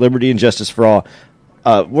 and liberty and justice for all.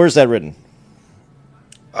 Where's that written?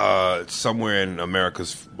 It's somewhere in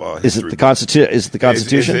America's history. Is it the Constitution? Is it the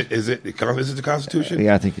Constitution? Is it the Constitution?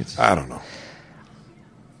 Yeah, I think it's. I don't know.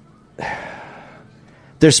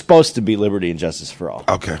 There's supposed to be liberty and justice for all.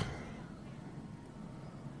 Okay.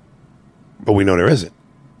 But we know there isn't.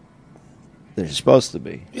 There's supposed to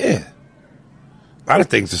be. Yeah. A lot of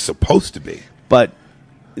things are supposed to be. But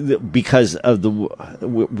because of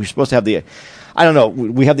we're supposed to have the, I don't know,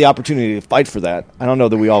 we have the opportunity to fight for that. I don't know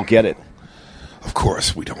that we all get it. Of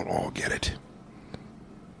course, we don't all get it.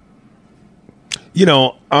 You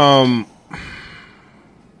know, and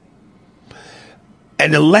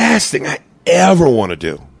the last thing I ever want to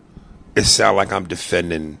do is sound like I'm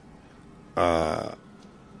defending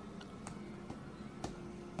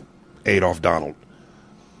Adolf Donald.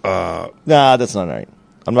 Nah, that's not right.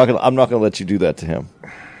 I'm not gonna let you do that to him.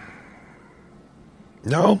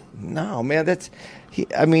 No, man, that's.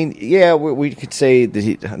 I mean, yeah, we could say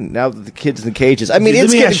that now that the kid's in the cages. I mean,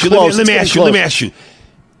 it's getting close. Let me ask you.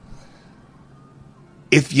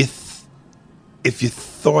 If you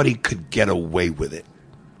thought he could get away with it,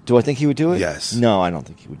 do I think he would do it? Yes. No, I don't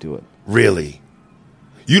think he would do it. Really?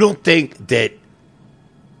 You don't think that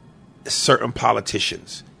certain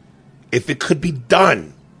politicians, if it could be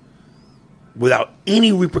done without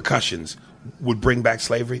any repercussions, would bring back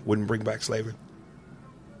slavery? Wouldn't bring back slavery?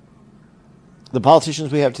 The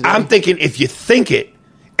politicians we have today? I'm thinking if you think it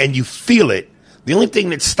and you feel it, the only thing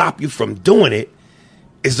that stopped you from doing it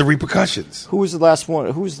is the repercussions. Who was the last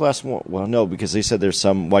one? Who was the last one? Well, no, because they said there's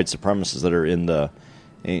some white supremacists that are in the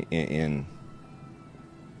in.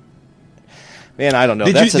 Man, I don't know.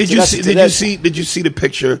 Did you see the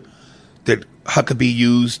picture that Huckabee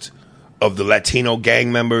used of the Latino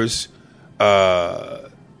gang members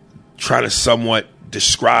trying to somewhat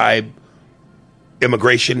describe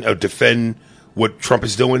immigration or defend what Trump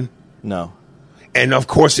is doing? No. And of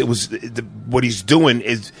course, it was what he's doing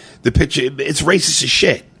is the picture. It's racist as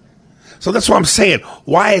shit. So that's what I'm saying.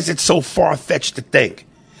 Why is it so far fetched to think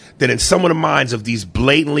that in some of the minds of these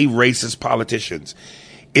blatantly racist politicians,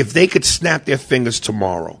 if they could snap their fingers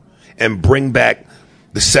tomorrow and bring back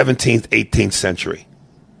the 17th, 18th century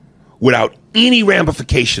without any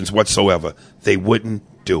ramifications whatsoever, they wouldn't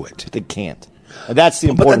do it. They can't. And that's the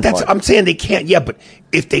important part. I'm saying they can't. Yeah, but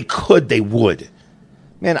if they could, they would.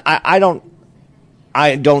 Man, I don't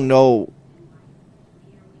know.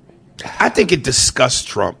 I think it disgusts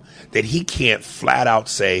Trump that he can't flat out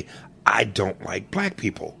say, I don't like black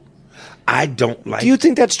people. I don't like. Do you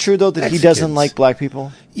think that's true, though, that Mexicans. he doesn't like black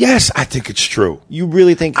people? Yes, I think it's true. You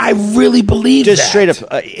really think? I really believe just that. Straight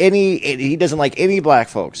up, he doesn't like any black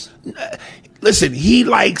folks. Listen, he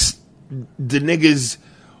likes the niggas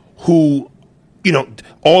who,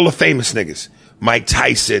 all the famous niggas. Mike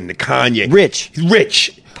Tyson, the Kanye.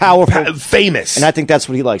 Rich. Powerful. Famous. And I think that's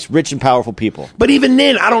what he likes, rich and powerful people. But even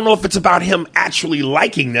then, I don't know if it's about him actually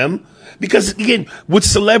liking them. Because, again, with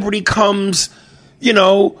celebrity comes,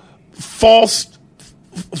 false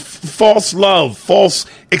love, false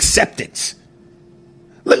acceptance.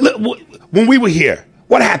 Look, when we were here,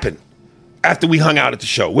 what happened after we hung out at the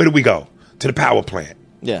show? Where did we go? To the power plant.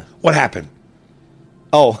 Yeah. What happened?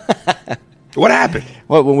 Oh. What happened?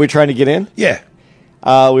 What, when we were trying to get in? Yeah.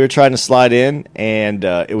 We were trying to slide in, and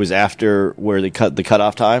it was after where they cut the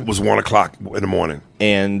cutoff time. It was 1 o'clock in the morning.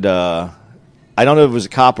 And I don't know if it was a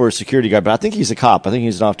cop or a security guard, but I think he's a cop. I think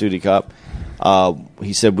he's an off-duty cop.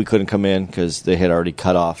 He said we couldn't come in because they had already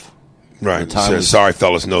cut off. Right. Said, sorry,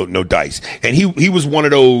 fellas, no dice. And he was one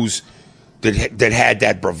of those that had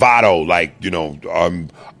that bravado, like, I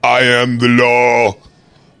am the law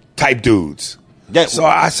type dudes. So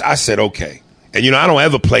I said, okay. And, I don't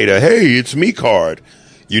ever play the, hey, it's me card.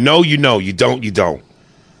 You know, you don't.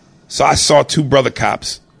 So I saw two brother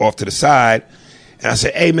cops off to the side, and I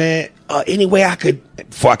said, hey, man, any way I could,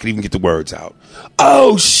 before I could even get the words out.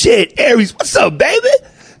 Oh, shit, Aries, what's up, baby?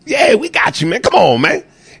 Yeah, we got you, man. Come on, man.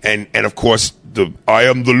 And of course, the I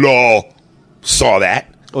am the law saw that.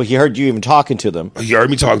 Well, he heard you even talking to them. He heard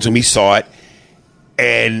me talking to him. He saw it.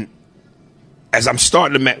 And as I'm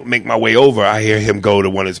starting to make my way over, I hear him go to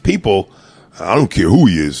one of his people. I don't care who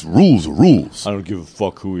he is. Rules are rules. I don't give a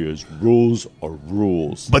fuck who he is. Rules are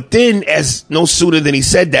rules. But then, as no sooner than he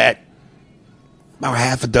said that, about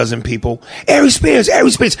half a dozen people, Aries Spears,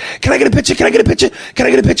 can I get a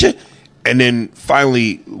picture? And then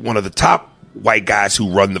finally, one of the top white guys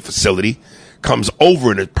who run the facility comes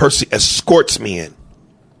over and a person escorts me in.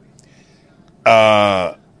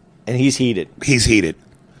 And he's heated.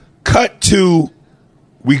 Cut to,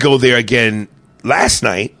 we go there again last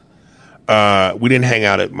night. We didn't hang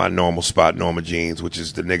out at my normal spot, Norma Jeans, which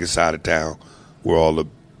is the nigga side of town where all the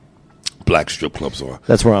black strip clubs are.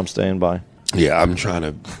 That's where I'm staying by. Yeah, I'm trying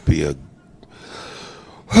to be a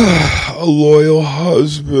loyal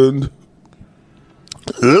husband.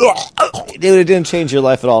 Dude, it didn't change your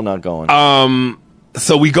life at all not going.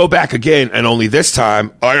 So we go back again, and only this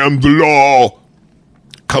time, I am the law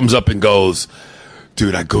comes up and goes,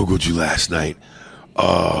 dude, I Googled you last night.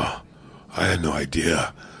 I had no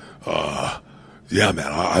idea. Yeah,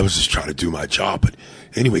 man, I was just trying to do my job. But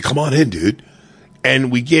anyway, come on in, dude.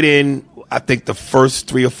 And we get in, I think the first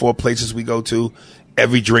 3 or 4 places we go to,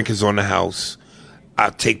 every drink is on the house. I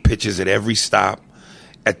take pictures at every stop.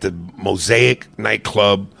 At the Mosaic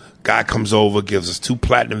nightclub, guy comes over, gives us 2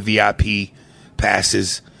 platinum VIP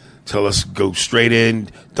passes, tell us go straight in,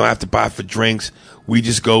 don't have to buy for drinks. We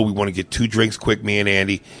just go, we want to get 2 drinks quick, me and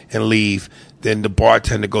Andy, and leave. Then the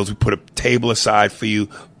bartender goes, we put a table aside for you,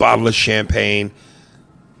 bottle of champagne.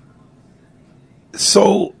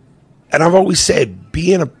 So, and I've always said,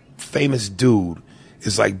 being a famous dude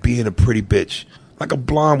is like being a pretty bitch, like a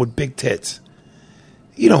blonde with big tits.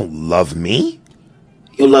 You don't love me.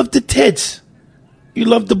 You love the tits. You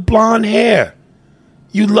love the blonde hair.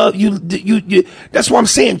 You love you. That's why I'm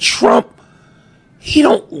saying Trump. He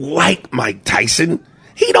don't like Mike Tyson.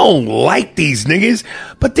 He don't like these niggas,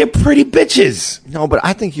 but they're pretty bitches. No, but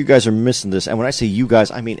I think you guys are missing this. And when I say you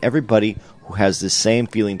guys, I mean everybody who has the same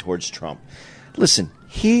feeling towards Trump. Listen,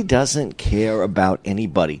 he doesn't care about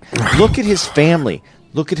anybody. Look at his family.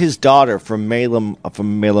 Look at his daughter from Malum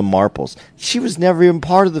Marples. She was never even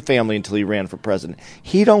part of the family until he ran for president.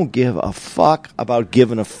 He don't give a fuck about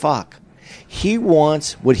giving a fuck. He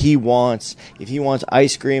wants what he wants. If he wants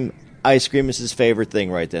ice cream is his favorite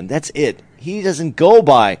thing right then. That's it. He doesn't go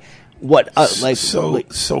by what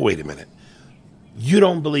So wait a minute. You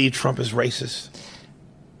don't believe Trump is racist?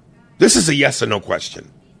 This is a yes or no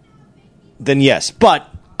question. Then yes,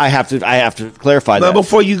 but I have to clarify that. But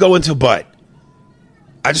before you go into but,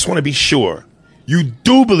 I just want to be sure. You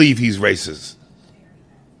do believe he's racist.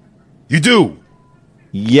 You do.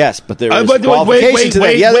 Yes, but there is qualification to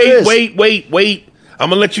that. Yes, Wait. I'm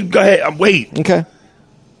going to let you go ahead. Wait. Okay.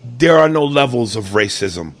 There are no levels of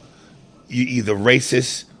racism. You're either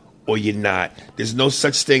racist or you're not. There's no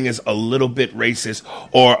such thing as a little bit racist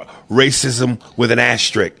or racism with an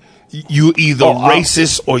asterisk. You either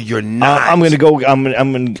racist or you're not. I'm going to go. I'm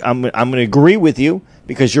going to agree with you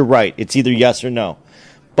because you're right. It's either yes or no.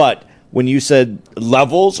 But when you said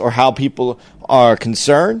levels or how people are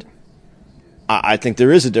concerned, I think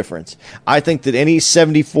there is a difference. I think that any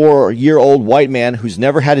 74-year-old white man who's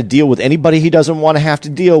never had to deal with anybody he doesn't want to have to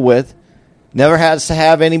deal with, never has to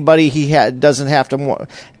have anybody doesn't have to want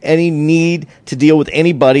any need to deal with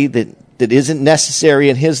anybody that isn't necessary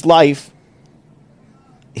in his life.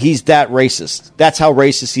 He's that racist. That's how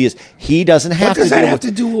racist he is. He doesn't have to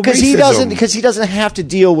deal with racism? Because he doesn't have to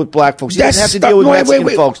deal with black folks. He doesn't have to deal with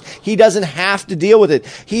Mexican folks. He doesn't have to deal with it.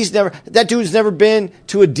 That dude's never been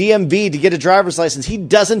to a DMV to get a driver's license. He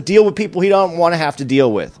doesn't deal with people he don't want to have to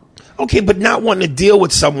deal with. Okay, but not wanting to deal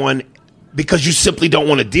with someone because you simply don't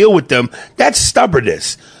want to deal with them, that's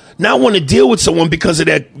stubbornness. Not want to deal with someone because of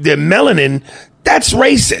their melanin, that's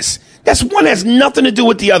racist. That's one has nothing to do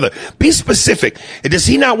with the other. Be specific. And does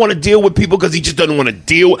he not want to deal with people because he just doesn't want to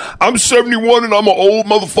deal? I'm 71 and I'm an old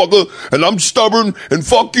motherfucker and I'm stubborn and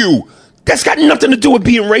fuck you. That's got nothing to do with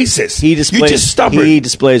being racist. You're just stubborn. He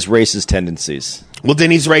displays racist tendencies. Well, then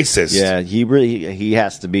he's racist. Yeah, he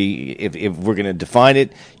has to be. If we're going to define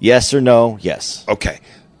it, yes or no, yes. Okay.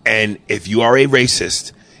 And if you are a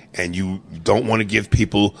racist and you don't want to give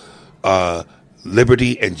people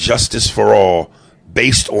liberty and justice for all,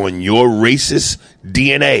 based on your racist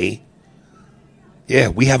DNA, yeah,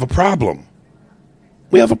 we have a problem.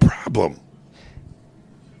 We have a problem.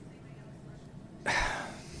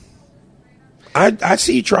 I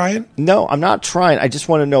see you trying. No, I'm not trying. I just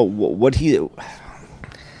want to know what he... I'm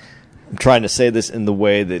trying to say this in the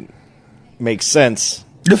way that makes sense.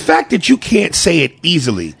 The fact that you can't say it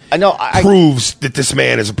easily proves that this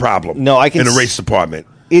man is a problem. No, I can... in the race department.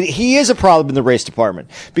 He is a problem in the race department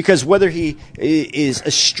because whether he is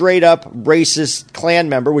a straight up racist Klan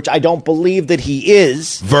member, which I don't believe that he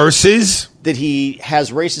is, versus that he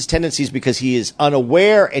has racist tendencies because he is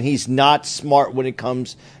unaware and he's not smart when it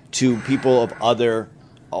comes to people of other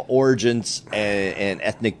origins and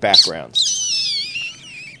ethnic backgrounds.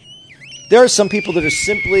 There are some people that are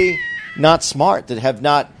simply not smart, that have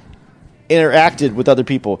not interacted with other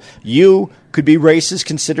people. You could be racist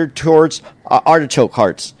considered towards artichoke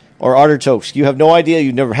hearts or artichokes. You have no idea.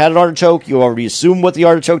 You've never had an artichoke. You already assume what the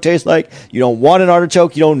artichoke tastes like. You don't want an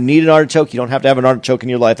artichoke. You don't need an artichoke. You don't have to have an artichoke in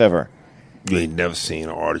your life ever. You ain't never seen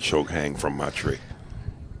an artichoke hang from my tree.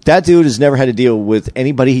 That dude has never had to deal with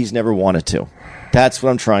anybody he's never wanted to. That's what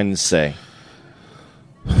I'm trying to say.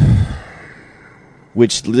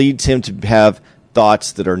 Which leads him to have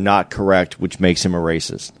thoughts that are not correct, which makes him a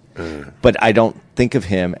racist. But I don't think of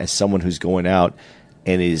him as someone who's going out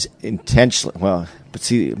and is intentionally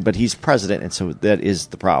but he's president, and so that is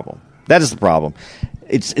the problem. That is the problem.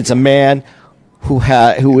 It's a man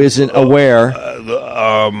who isn't aware,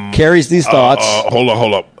 carries these thoughts.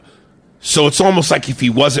 Hold up. So it's almost like if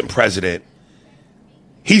he wasn't president,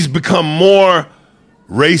 he's become more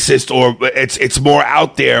racist, or it's more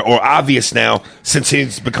out there or obvious now since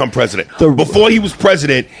he's become president. Before he was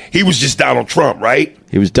president, he was just Donald Trump, right?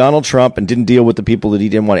 He was Donald Trump and didn't deal with the people that he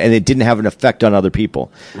didn't want, and it didn't have an effect on other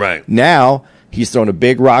people. Right. Now, he's thrown a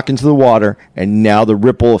big rock into the water, and now the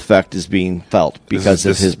ripple effect is being felt because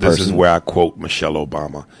of his person. This is where I quote Michelle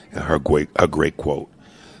Obama and her great quote.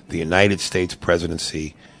 The United States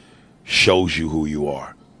presidency shows you who you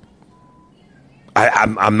are.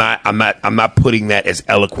 I'm not putting that as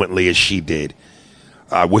eloquently as she did.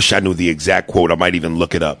 I wish I knew the exact quote. I might even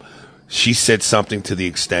look it up. She said something to the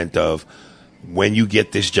extent of, when you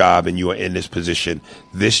get this job and you are in this position,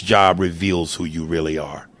 this job reveals who you really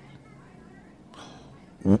are.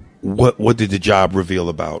 What did the job reveal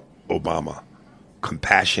about Obama?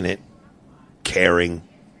 Compassionate, caring,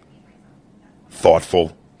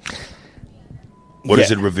 thoughtful. What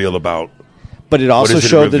does it reveal about? But it also what does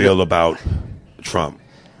showed it reveal about Trump?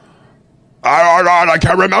 I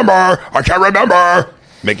can't remember. I can't remember.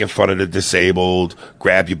 Making fun of the disabled,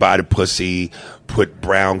 grab you by the pussy, put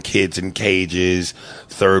brown kids in cages,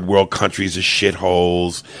 third world countries are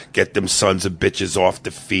shitholes, get them sons of bitches off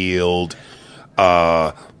the field,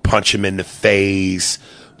 punch them in the face,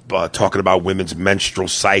 talking about women's menstrual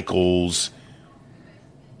cycles.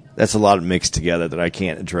 That's a lot mixed together that I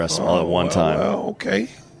can't address all at one time. Well, okay.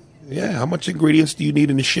 Yeah, how much ingredients do you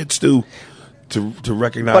need in the shit stew to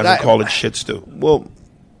recognize and call it shit stew? Well,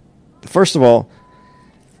 first of all,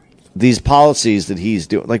 these policies that he's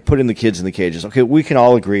doing, like putting the kids in the cages. Okay, we can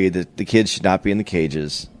all agree that the kids should not be in the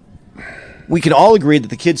cages. We can all agree that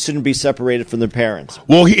the kids shouldn't be separated from their parents.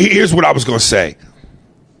 Well, here's what I was going to say.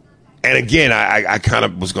 And again, I kind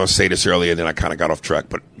of was going to say this earlier, then I kind of got off track.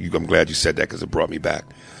 But I'm glad you said that because it brought me back.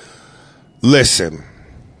 Listen,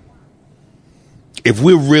 if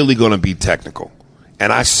we're really going to be technical,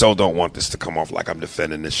 and I so don't want this to come off like I'm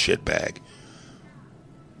defending this shitbag.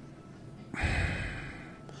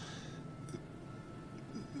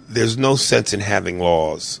 There's no sense in having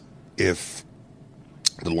laws if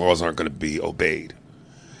the laws aren't going to be obeyed.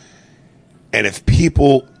 And if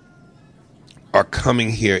people are coming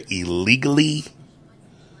here illegally,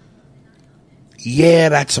 yeah,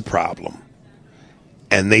 that's a problem.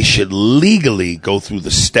 And they should legally go through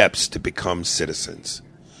the steps to become citizens.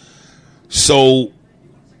 So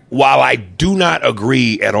while I do not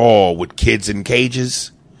agree at all with kids in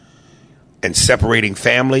cages and separating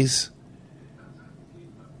families,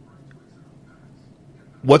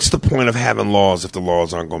 what's the point of having laws if the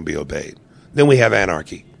laws aren't going to be obeyed? Then we have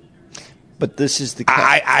anarchy. But this is the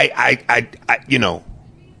you know,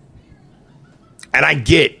 and I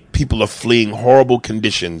get people are fleeing horrible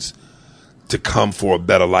conditions to come for a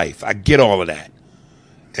better life. I get all of that.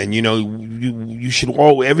 And, you know, you should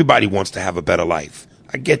everybody wants to have a better life.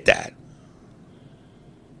 I get that.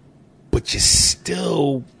 But you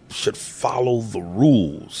still should follow the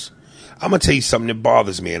rules. I'm going to tell you something that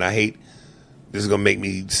bothers me, and I hate this is going to make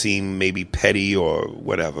me seem maybe petty or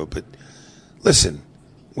whatever, but listen,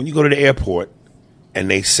 when you go to the airport and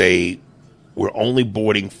they say we're only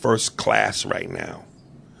boarding first class right now,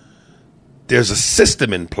 there's a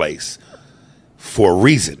system in place for a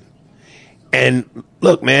reason. And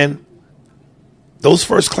look, man, those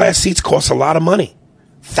first class seats cost a lot of money,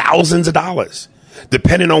 thousands of dollars.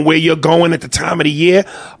 Depending on where you're going at the time of the year,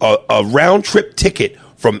 a round trip ticket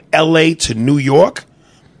from LA to New York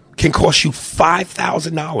can cost you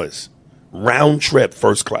 $5,000 round trip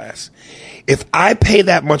first class. If I pay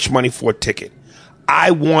that much money for a ticket,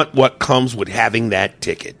 I want what comes with having that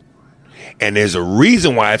ticket. And there's a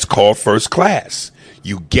reason why it's called first class.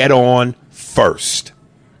 You get on first.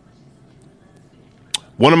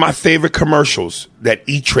 One of my favorite commercials, that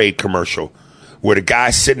E-Trade commercial, where the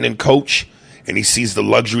guy's sitting in coach and he sees the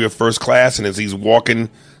luxury of first class, and as he's walking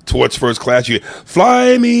towards first class, you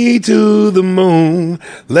fly me to the moon,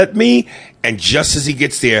 let me, and just as he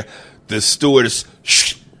gets there, the stewardess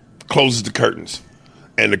closes the curtains,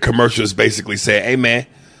 and the commercial is basically saying, hey man,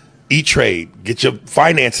 E-Trade, get your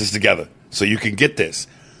finances together so you can get this.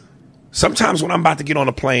 Sometimes when I'm about to get on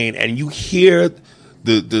a plane and you hear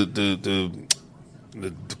the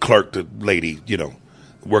clerk, the lady, you know,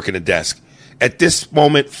 working the desk, at this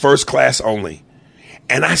moment, first class only.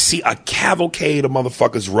 And I see a cavalcade of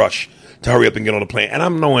motherfuckers rush to hurry up and get on the plane. And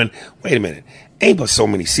I'm knowing, wait a minute, ain't but so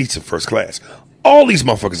many seats in first class. All these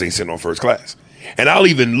motherfuckers ain't sitting on first class. And I'll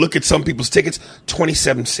even look at some people's tickets,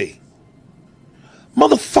 27C.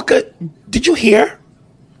 Motherfucker, did you hear?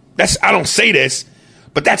 I don't say this,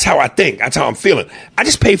 but that's how I think. That's how I'm feeling. I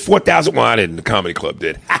just paid $4,000. Well, I didn't. The comedy club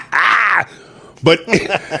did. But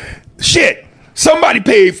shit, somebody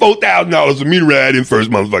paid $4,000 for me to ride in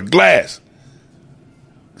first motherfucking class.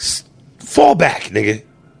 Fall back, nigga.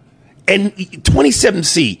 And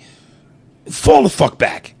 27C, fall the fuck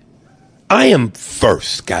back. I am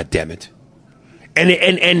first, goddammit.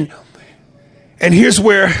 And here's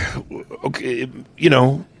where, okay, you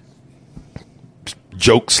know,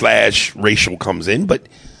 joke / racial comes in, but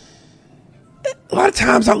a lot of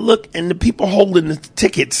times I look and the people holding the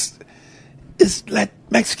tickets is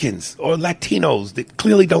Mexicans or Latinos that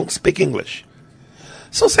clearly don't speak English.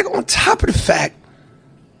 So it's like, on top of the fact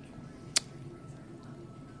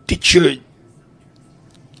that you're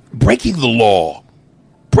breaking the law,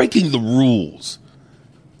 breaking the rules,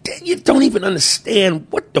 you don't even understand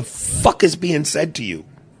what the fuck is being said to you.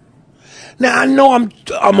 Now I know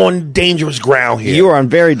I'm on dangerous ground here. You are on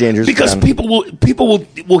very dangerous because ground. people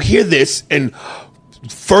will hear this and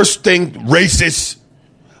first thing racist.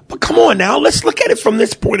 But come on now, let's look at it from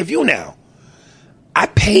this point of view now. I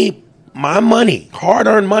pay my money,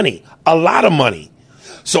 hard-earned money, a lot of money.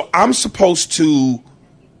 So I'm supposed to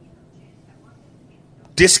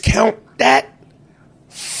discount that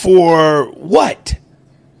for what?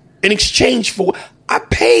 In exchange for I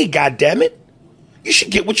pay, goddammit. You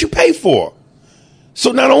should get what you pay for.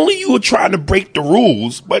 So not only you are trying to break the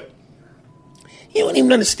rules, but you don't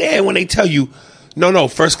even understand when they tell you, no,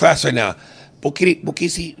 first class right now. No,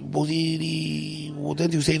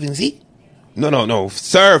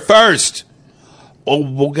 sir, first.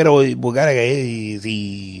 What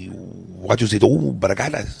you say?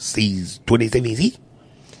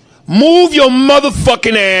 Move your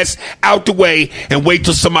motherfucking ass out the way and wait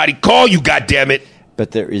till somebody call you, goddammit.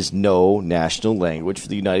 But there is no national language for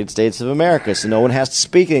the United States of America, so no one has to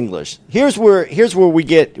speak English. Here's where we're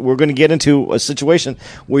going to get into a situation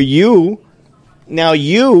where you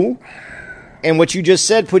and what you just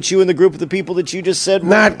said puts you in the group of the people that you just said.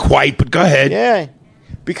 Not quite, but go ahead. Yeah.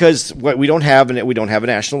 Because we don't have a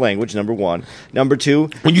national language, number one. Number two,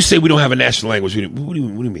 when you say we don't have a national language, what do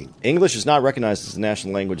you mean? English is not recognized as the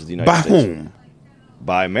national language of the United States. By whom?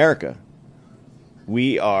 By America.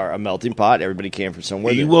 We are a melting pot. Everybody came from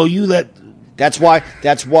somewhere. That's why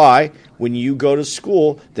when you go to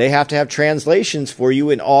school, they have to have translations for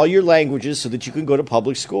you in all your languages so that you can go to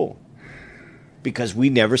public school. Because we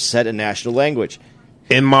never set a national language.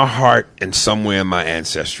 In my heart and somewhere in my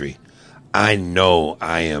ancestry, I know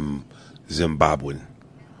I am Zimbabwean,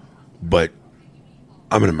 but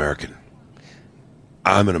I'm an American.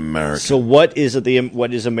 So what is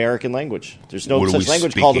American language? There's no such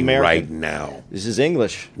language called American right now. This is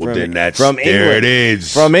English. Well, then from England. There it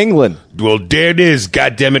is. From England. Well, there it is.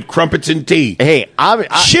 Goddammit, crumpets and tea. Hey,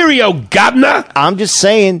 cheerio, gobna. I'm just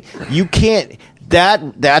saying you can't.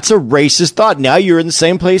 That's a racist thought. Now you're in the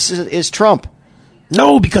same place as Trump.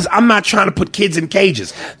 No, because I'm not trying to put kids in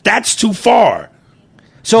cages. That's too far.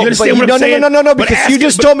 So, you understand what I'm saying? No, because you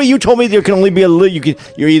told me there can only be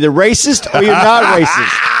you're either racist or you're not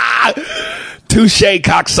racist. Touche,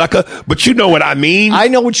 cocksucker. But you know what I mean. I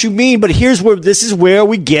know what you mean, but this is where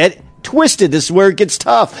we get twisted. This is where it gets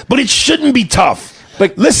tough. But it shouldn't be tough.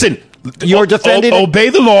 But listen, you're defending obey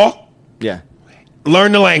the law. Yeah.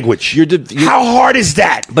 Learn the language. How hard is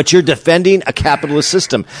that? But you're defending a capitalist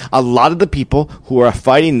system. A lot of the people who are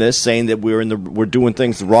fighting this, saying that we're doing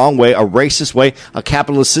things the wrong way, a racist way. A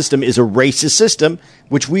capitalist system is a racist system,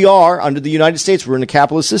 which we are under the United States. We're in a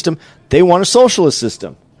capitalist system. They want a socialist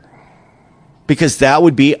system because that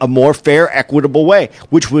would be a more fair, equitable way,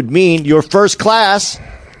 which would mean your first class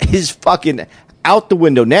is fucking out the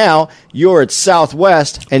window. Now you're at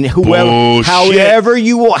Southwest, and however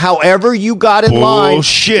you got in line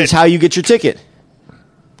is how you get your ticket.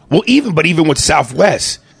 Well, even with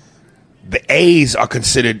Southwest, the A's are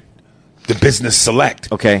considered the business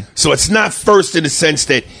select. Okay, so it's not first in the sense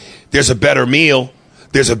that there's a better meal,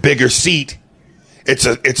 there's a bigger seat. It's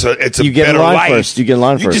a you get better in line life. First. You get in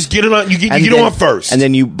line first. You just get on. You get on first, and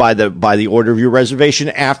then you by the order of your reservation.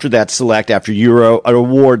 After that, select after you're an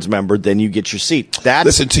awards member, then you get your seat.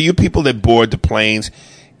 Listen to you people that board the planes.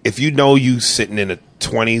 If you know you sitting in a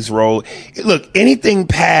 20s row, look, anything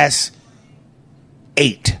past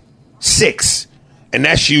 8, 6, and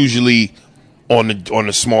that's usually on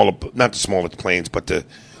the smaller, not the smaller planes, but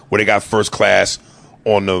where they got first class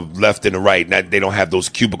on the left and the right. Now, they don't have those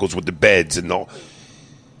cubicles with the beds and all.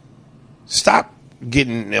 Stop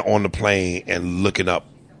getting on the plane and looking up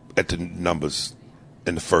at the numbers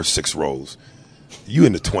in the first 6 rows. You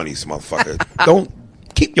in the 20s, motherfucker. Don't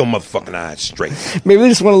keep your motherfucking eyes straight. Maybe they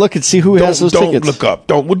just want to look and see who has those tickets. Don't look up.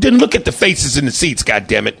 Then look at the faces in the seats,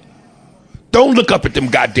 goddammit. Don't look up at them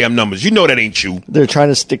goddamn numbers. You know that ain't you. They're trying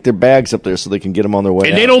to stick their bags up there so they can get them on their way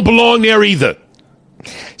and out. They don't belong there either.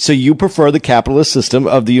 So you prefer the capitalist system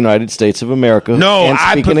of the United States of America? No, and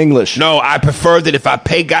speaking English. No, I prefer that if I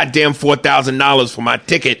pay goddamn $4,000 for my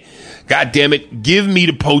ticket, goddamn it, give me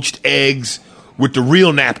the poached eggs with the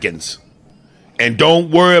real napkins, and don't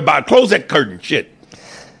worry about close that curtain. Shit.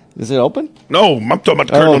 Is it open? No, I'm talking about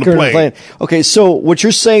the curtain on the plane. Okay, so what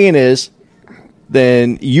you're saying is,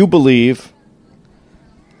 then you believe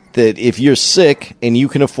that if you're sick and you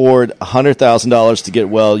can afford $100,000 to get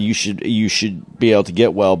well, you should be able to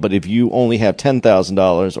get well. But if you only have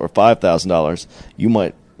 $10,000 or $5,000, you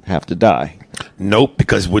might have to die. Nope,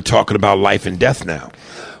 because we're talking about life and death now.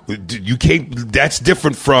 You can't. That's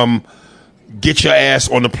different from get your ass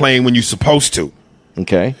on the plane when you're supposed to.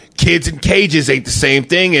 Okay. Kids in cages ain't the same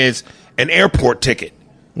thing as an airport ticket.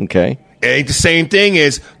 Okay. It ain't the same thing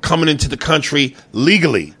as coming into the country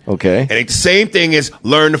legally. Okay. It ain't the same thing as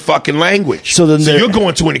learn the fucking language. So then you're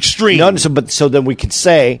going to an extreme. No, so then we could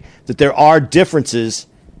say that there are differences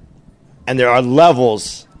and there are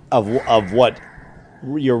levels of what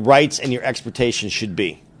your rights and your expectations should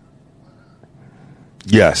be.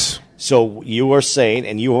 Yes. So you are saying,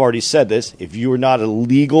 and you already said this, if you are not a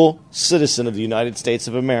legal citizen of the United States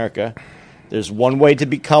of America, there's one way to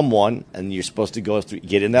become one, and you're supposed to go through,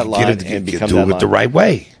 get in that line and become do that it line. the right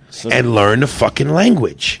way So- and learn the fucking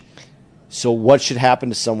language. So what should happen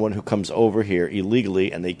to someone who comes over here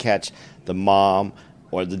illegally and they catch the mom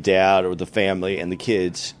or the dad or the family and the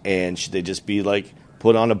kids, and should they just be like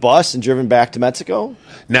put on a bus and driven back to Mexico?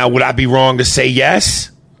 Now, would I be wrong to say yes?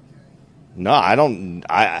 No, I don't.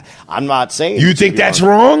 I'm not saying You it should think be that's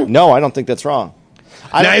wrong? No, I don't think that's wrong.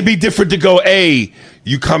 Now, it'd be different to go, hey,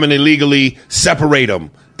 you coming illegally, separate them.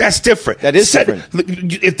 That's different. That is different.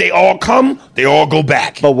 If they all come, they all go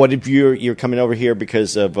back. But what if you're coming over here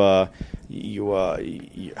because of you?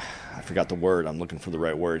 I forgot the word. I'm looking for the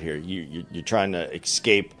right word here. You're trying to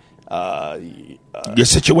escape. Your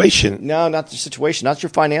situation. No, not your situation, not your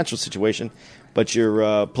financial situation, but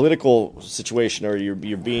your political situation, or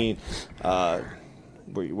you're being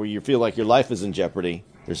where you feel like your life is in jeopardy.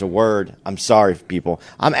 There's a word. I'm sorry, people.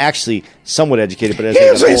 I'm actually somewhat educated, but as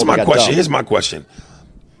Here's my question. Here's my question.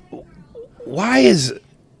 Why is,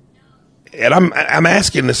 and I'm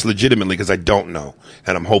asking this legitimately because I don't know,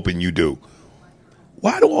 and I'm hoping you do.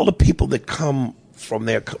 Why do all the people that come from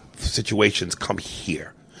their situations come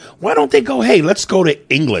here? Why don't they go, hey, let's go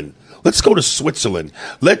to England. Let's go to Switzerland.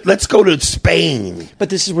 Let's go to Spain.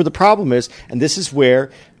 But this is where the problem is, and this is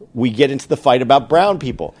where we get into the fight about brown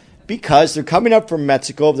people. Because they're coming up from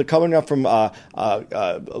Mexico, they're coming up from below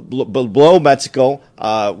Mexico.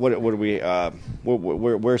 What are we?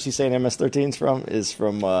 Where's he saying MS-13's from? Is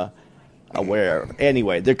from where?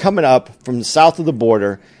 Anyway, they're coming up from the south of the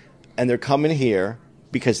border, and they're coming here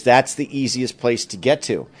because that's the easiest place to get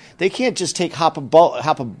to. They can't just hop a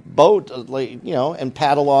boat, like, and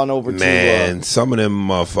paddle on over to. Man, some of them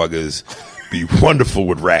motherfuckers be wonderful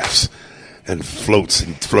with rafts and floats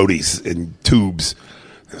and floaties and tubes.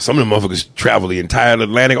 Some of them motherfuckers travel the entire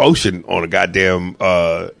Atlantic Ocean on a goddamn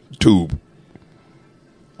tube.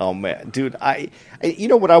 Oh man, dude, you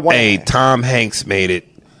know what I want? Hey, Tom Hanks made it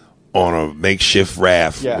on a makeshift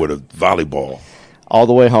raft with a volleyball all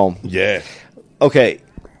the way home. Yeah. Okay,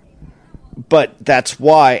 but that's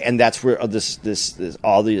why, and that's where everybody's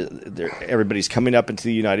coming up into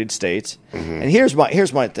the United States. Mm-hmm. And here's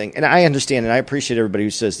my thing, and I understand, and I appreciate everybody who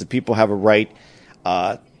says that people have a right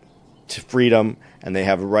to freedom, and they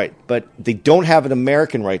have a right, but they don't have an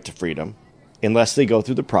American right to freedom unless they go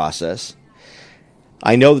through the process.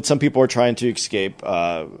 I know that some people are trying to escape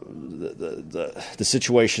the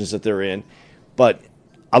situations that they're in, but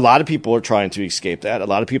a lot of people are trying to escape that. A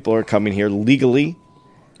lot of people are coming here legally.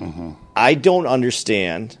 Mm-hmm. I don't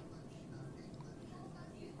understand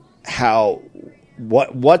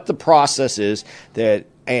what the process is that.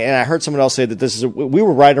 And I heard someone else say that we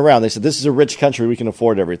were riding around. They said, this is a rich country. We can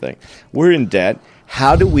afford everything. We're in debt.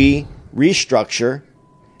 How do we restructure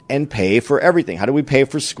and pay for everything? How do we pay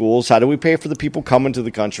for schools? How do we pay for the people coming to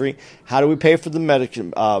the country? How do we pay for the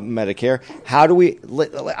Medicare? How do we?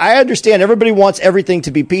 I understand everybody wants everything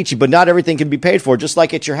to be peachy, but not everything can be paid for. Just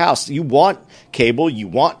like at your house, you want cable, you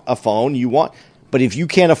want a phone, but if you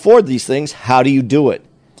can't afford these things, how do you do it?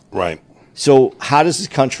 Right. So how does this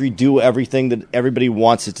country do everything that everybody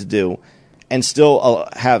wants it to do and still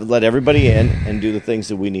let everybody in and do the things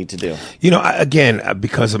that we need to do? Again,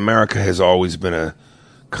 because America has always been a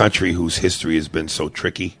country whose history has been so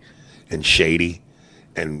tricky and shady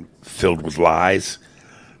and filled with lies,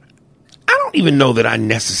 I don't even know that I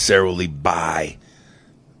necessarily buy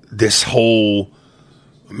this whole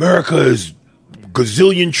America is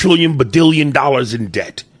gazillion, trillion, badillion dollars in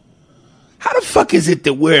debt. How the fuck is it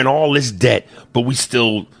that we're in all this debt, but we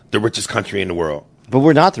still the richest country in the world? But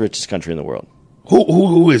we're not the richest country in the world.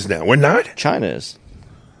 Who is now? We're not? China is.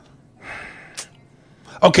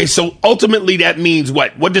 Okay, so ultimately that means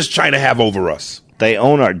what? What does China have over us? They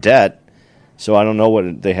own our debt, so I don't know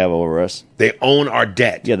what they have over us. They own our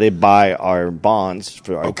debt. Yeah, they buy our bonds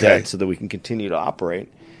for our debt so that we can continue to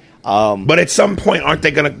operate. But at some point, aren't they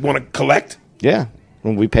going to want to collect? Yeah.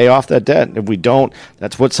 When we pay off that debt. If we don't,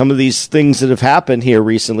 that's what some of these things that have happened here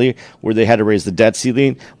recently, where they had to raise the debt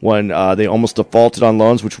ceiling when they almost defaulted on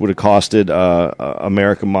loans, which would have costed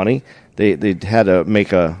America money. They had to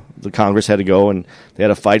the Congress had to go and they had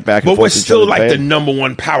to fight back and forth. But we're still like the number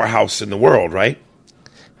one powerhouse in the world, right?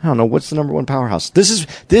 I don't know. What's the number one powerhouse? This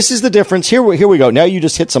is the difference. Here we go. Now you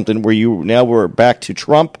just hit something where now we're back to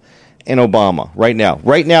Trump and Obama right now.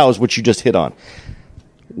 Right now is what you just hit on.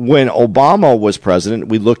 When Obama was president,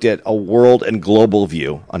 we looked at a world and global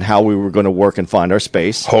view on how we were going to work and find our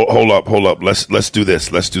space. Hold up. Let's do this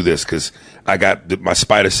because I got my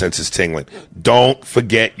spider senses tingling. Don't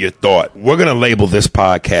forget your thought. We're going to label this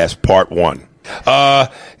podcast Part 1.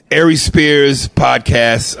 Aries Spears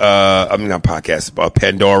podcast. Not podcast.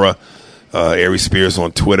 Pandora. Aries Spears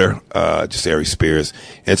on Twitter. Just Aries Spears.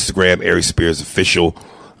 Instagram. Aries Spears official.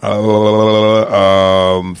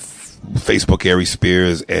 Facebook Aries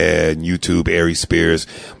Spears and YouTube Aries Spears.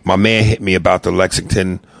 My man hit me about the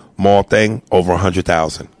Lexington Mall thing. Over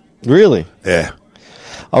 100,000. Really? Yeah.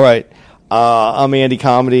 All right. I'm Andy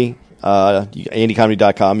Comedy.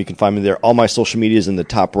 AndyComedy.com. You can find me there. All my social media is in the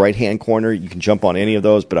top right-hand corner. You can jump on any of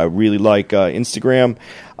those, but I really like Instagram.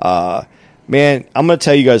 Man, I'm going to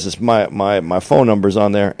tell you guys this. My phone number's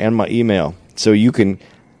on there and my email. So you can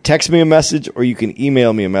text me a message or you can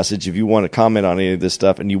email me a message if you want to comment on any of this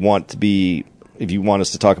stuff and if you want us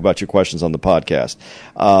to talk about your questions on the podcast.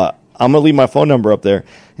 I'm going to leave my phone number up there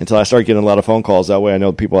until I start getting a lot of phone calls. That way I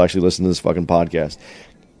know people actually listen to this fucking podcast.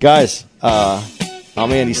 Guys,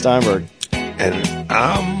 I'm Andy Steinberg. And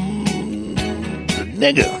I'm the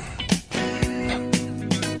nigga.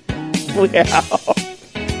 Wow.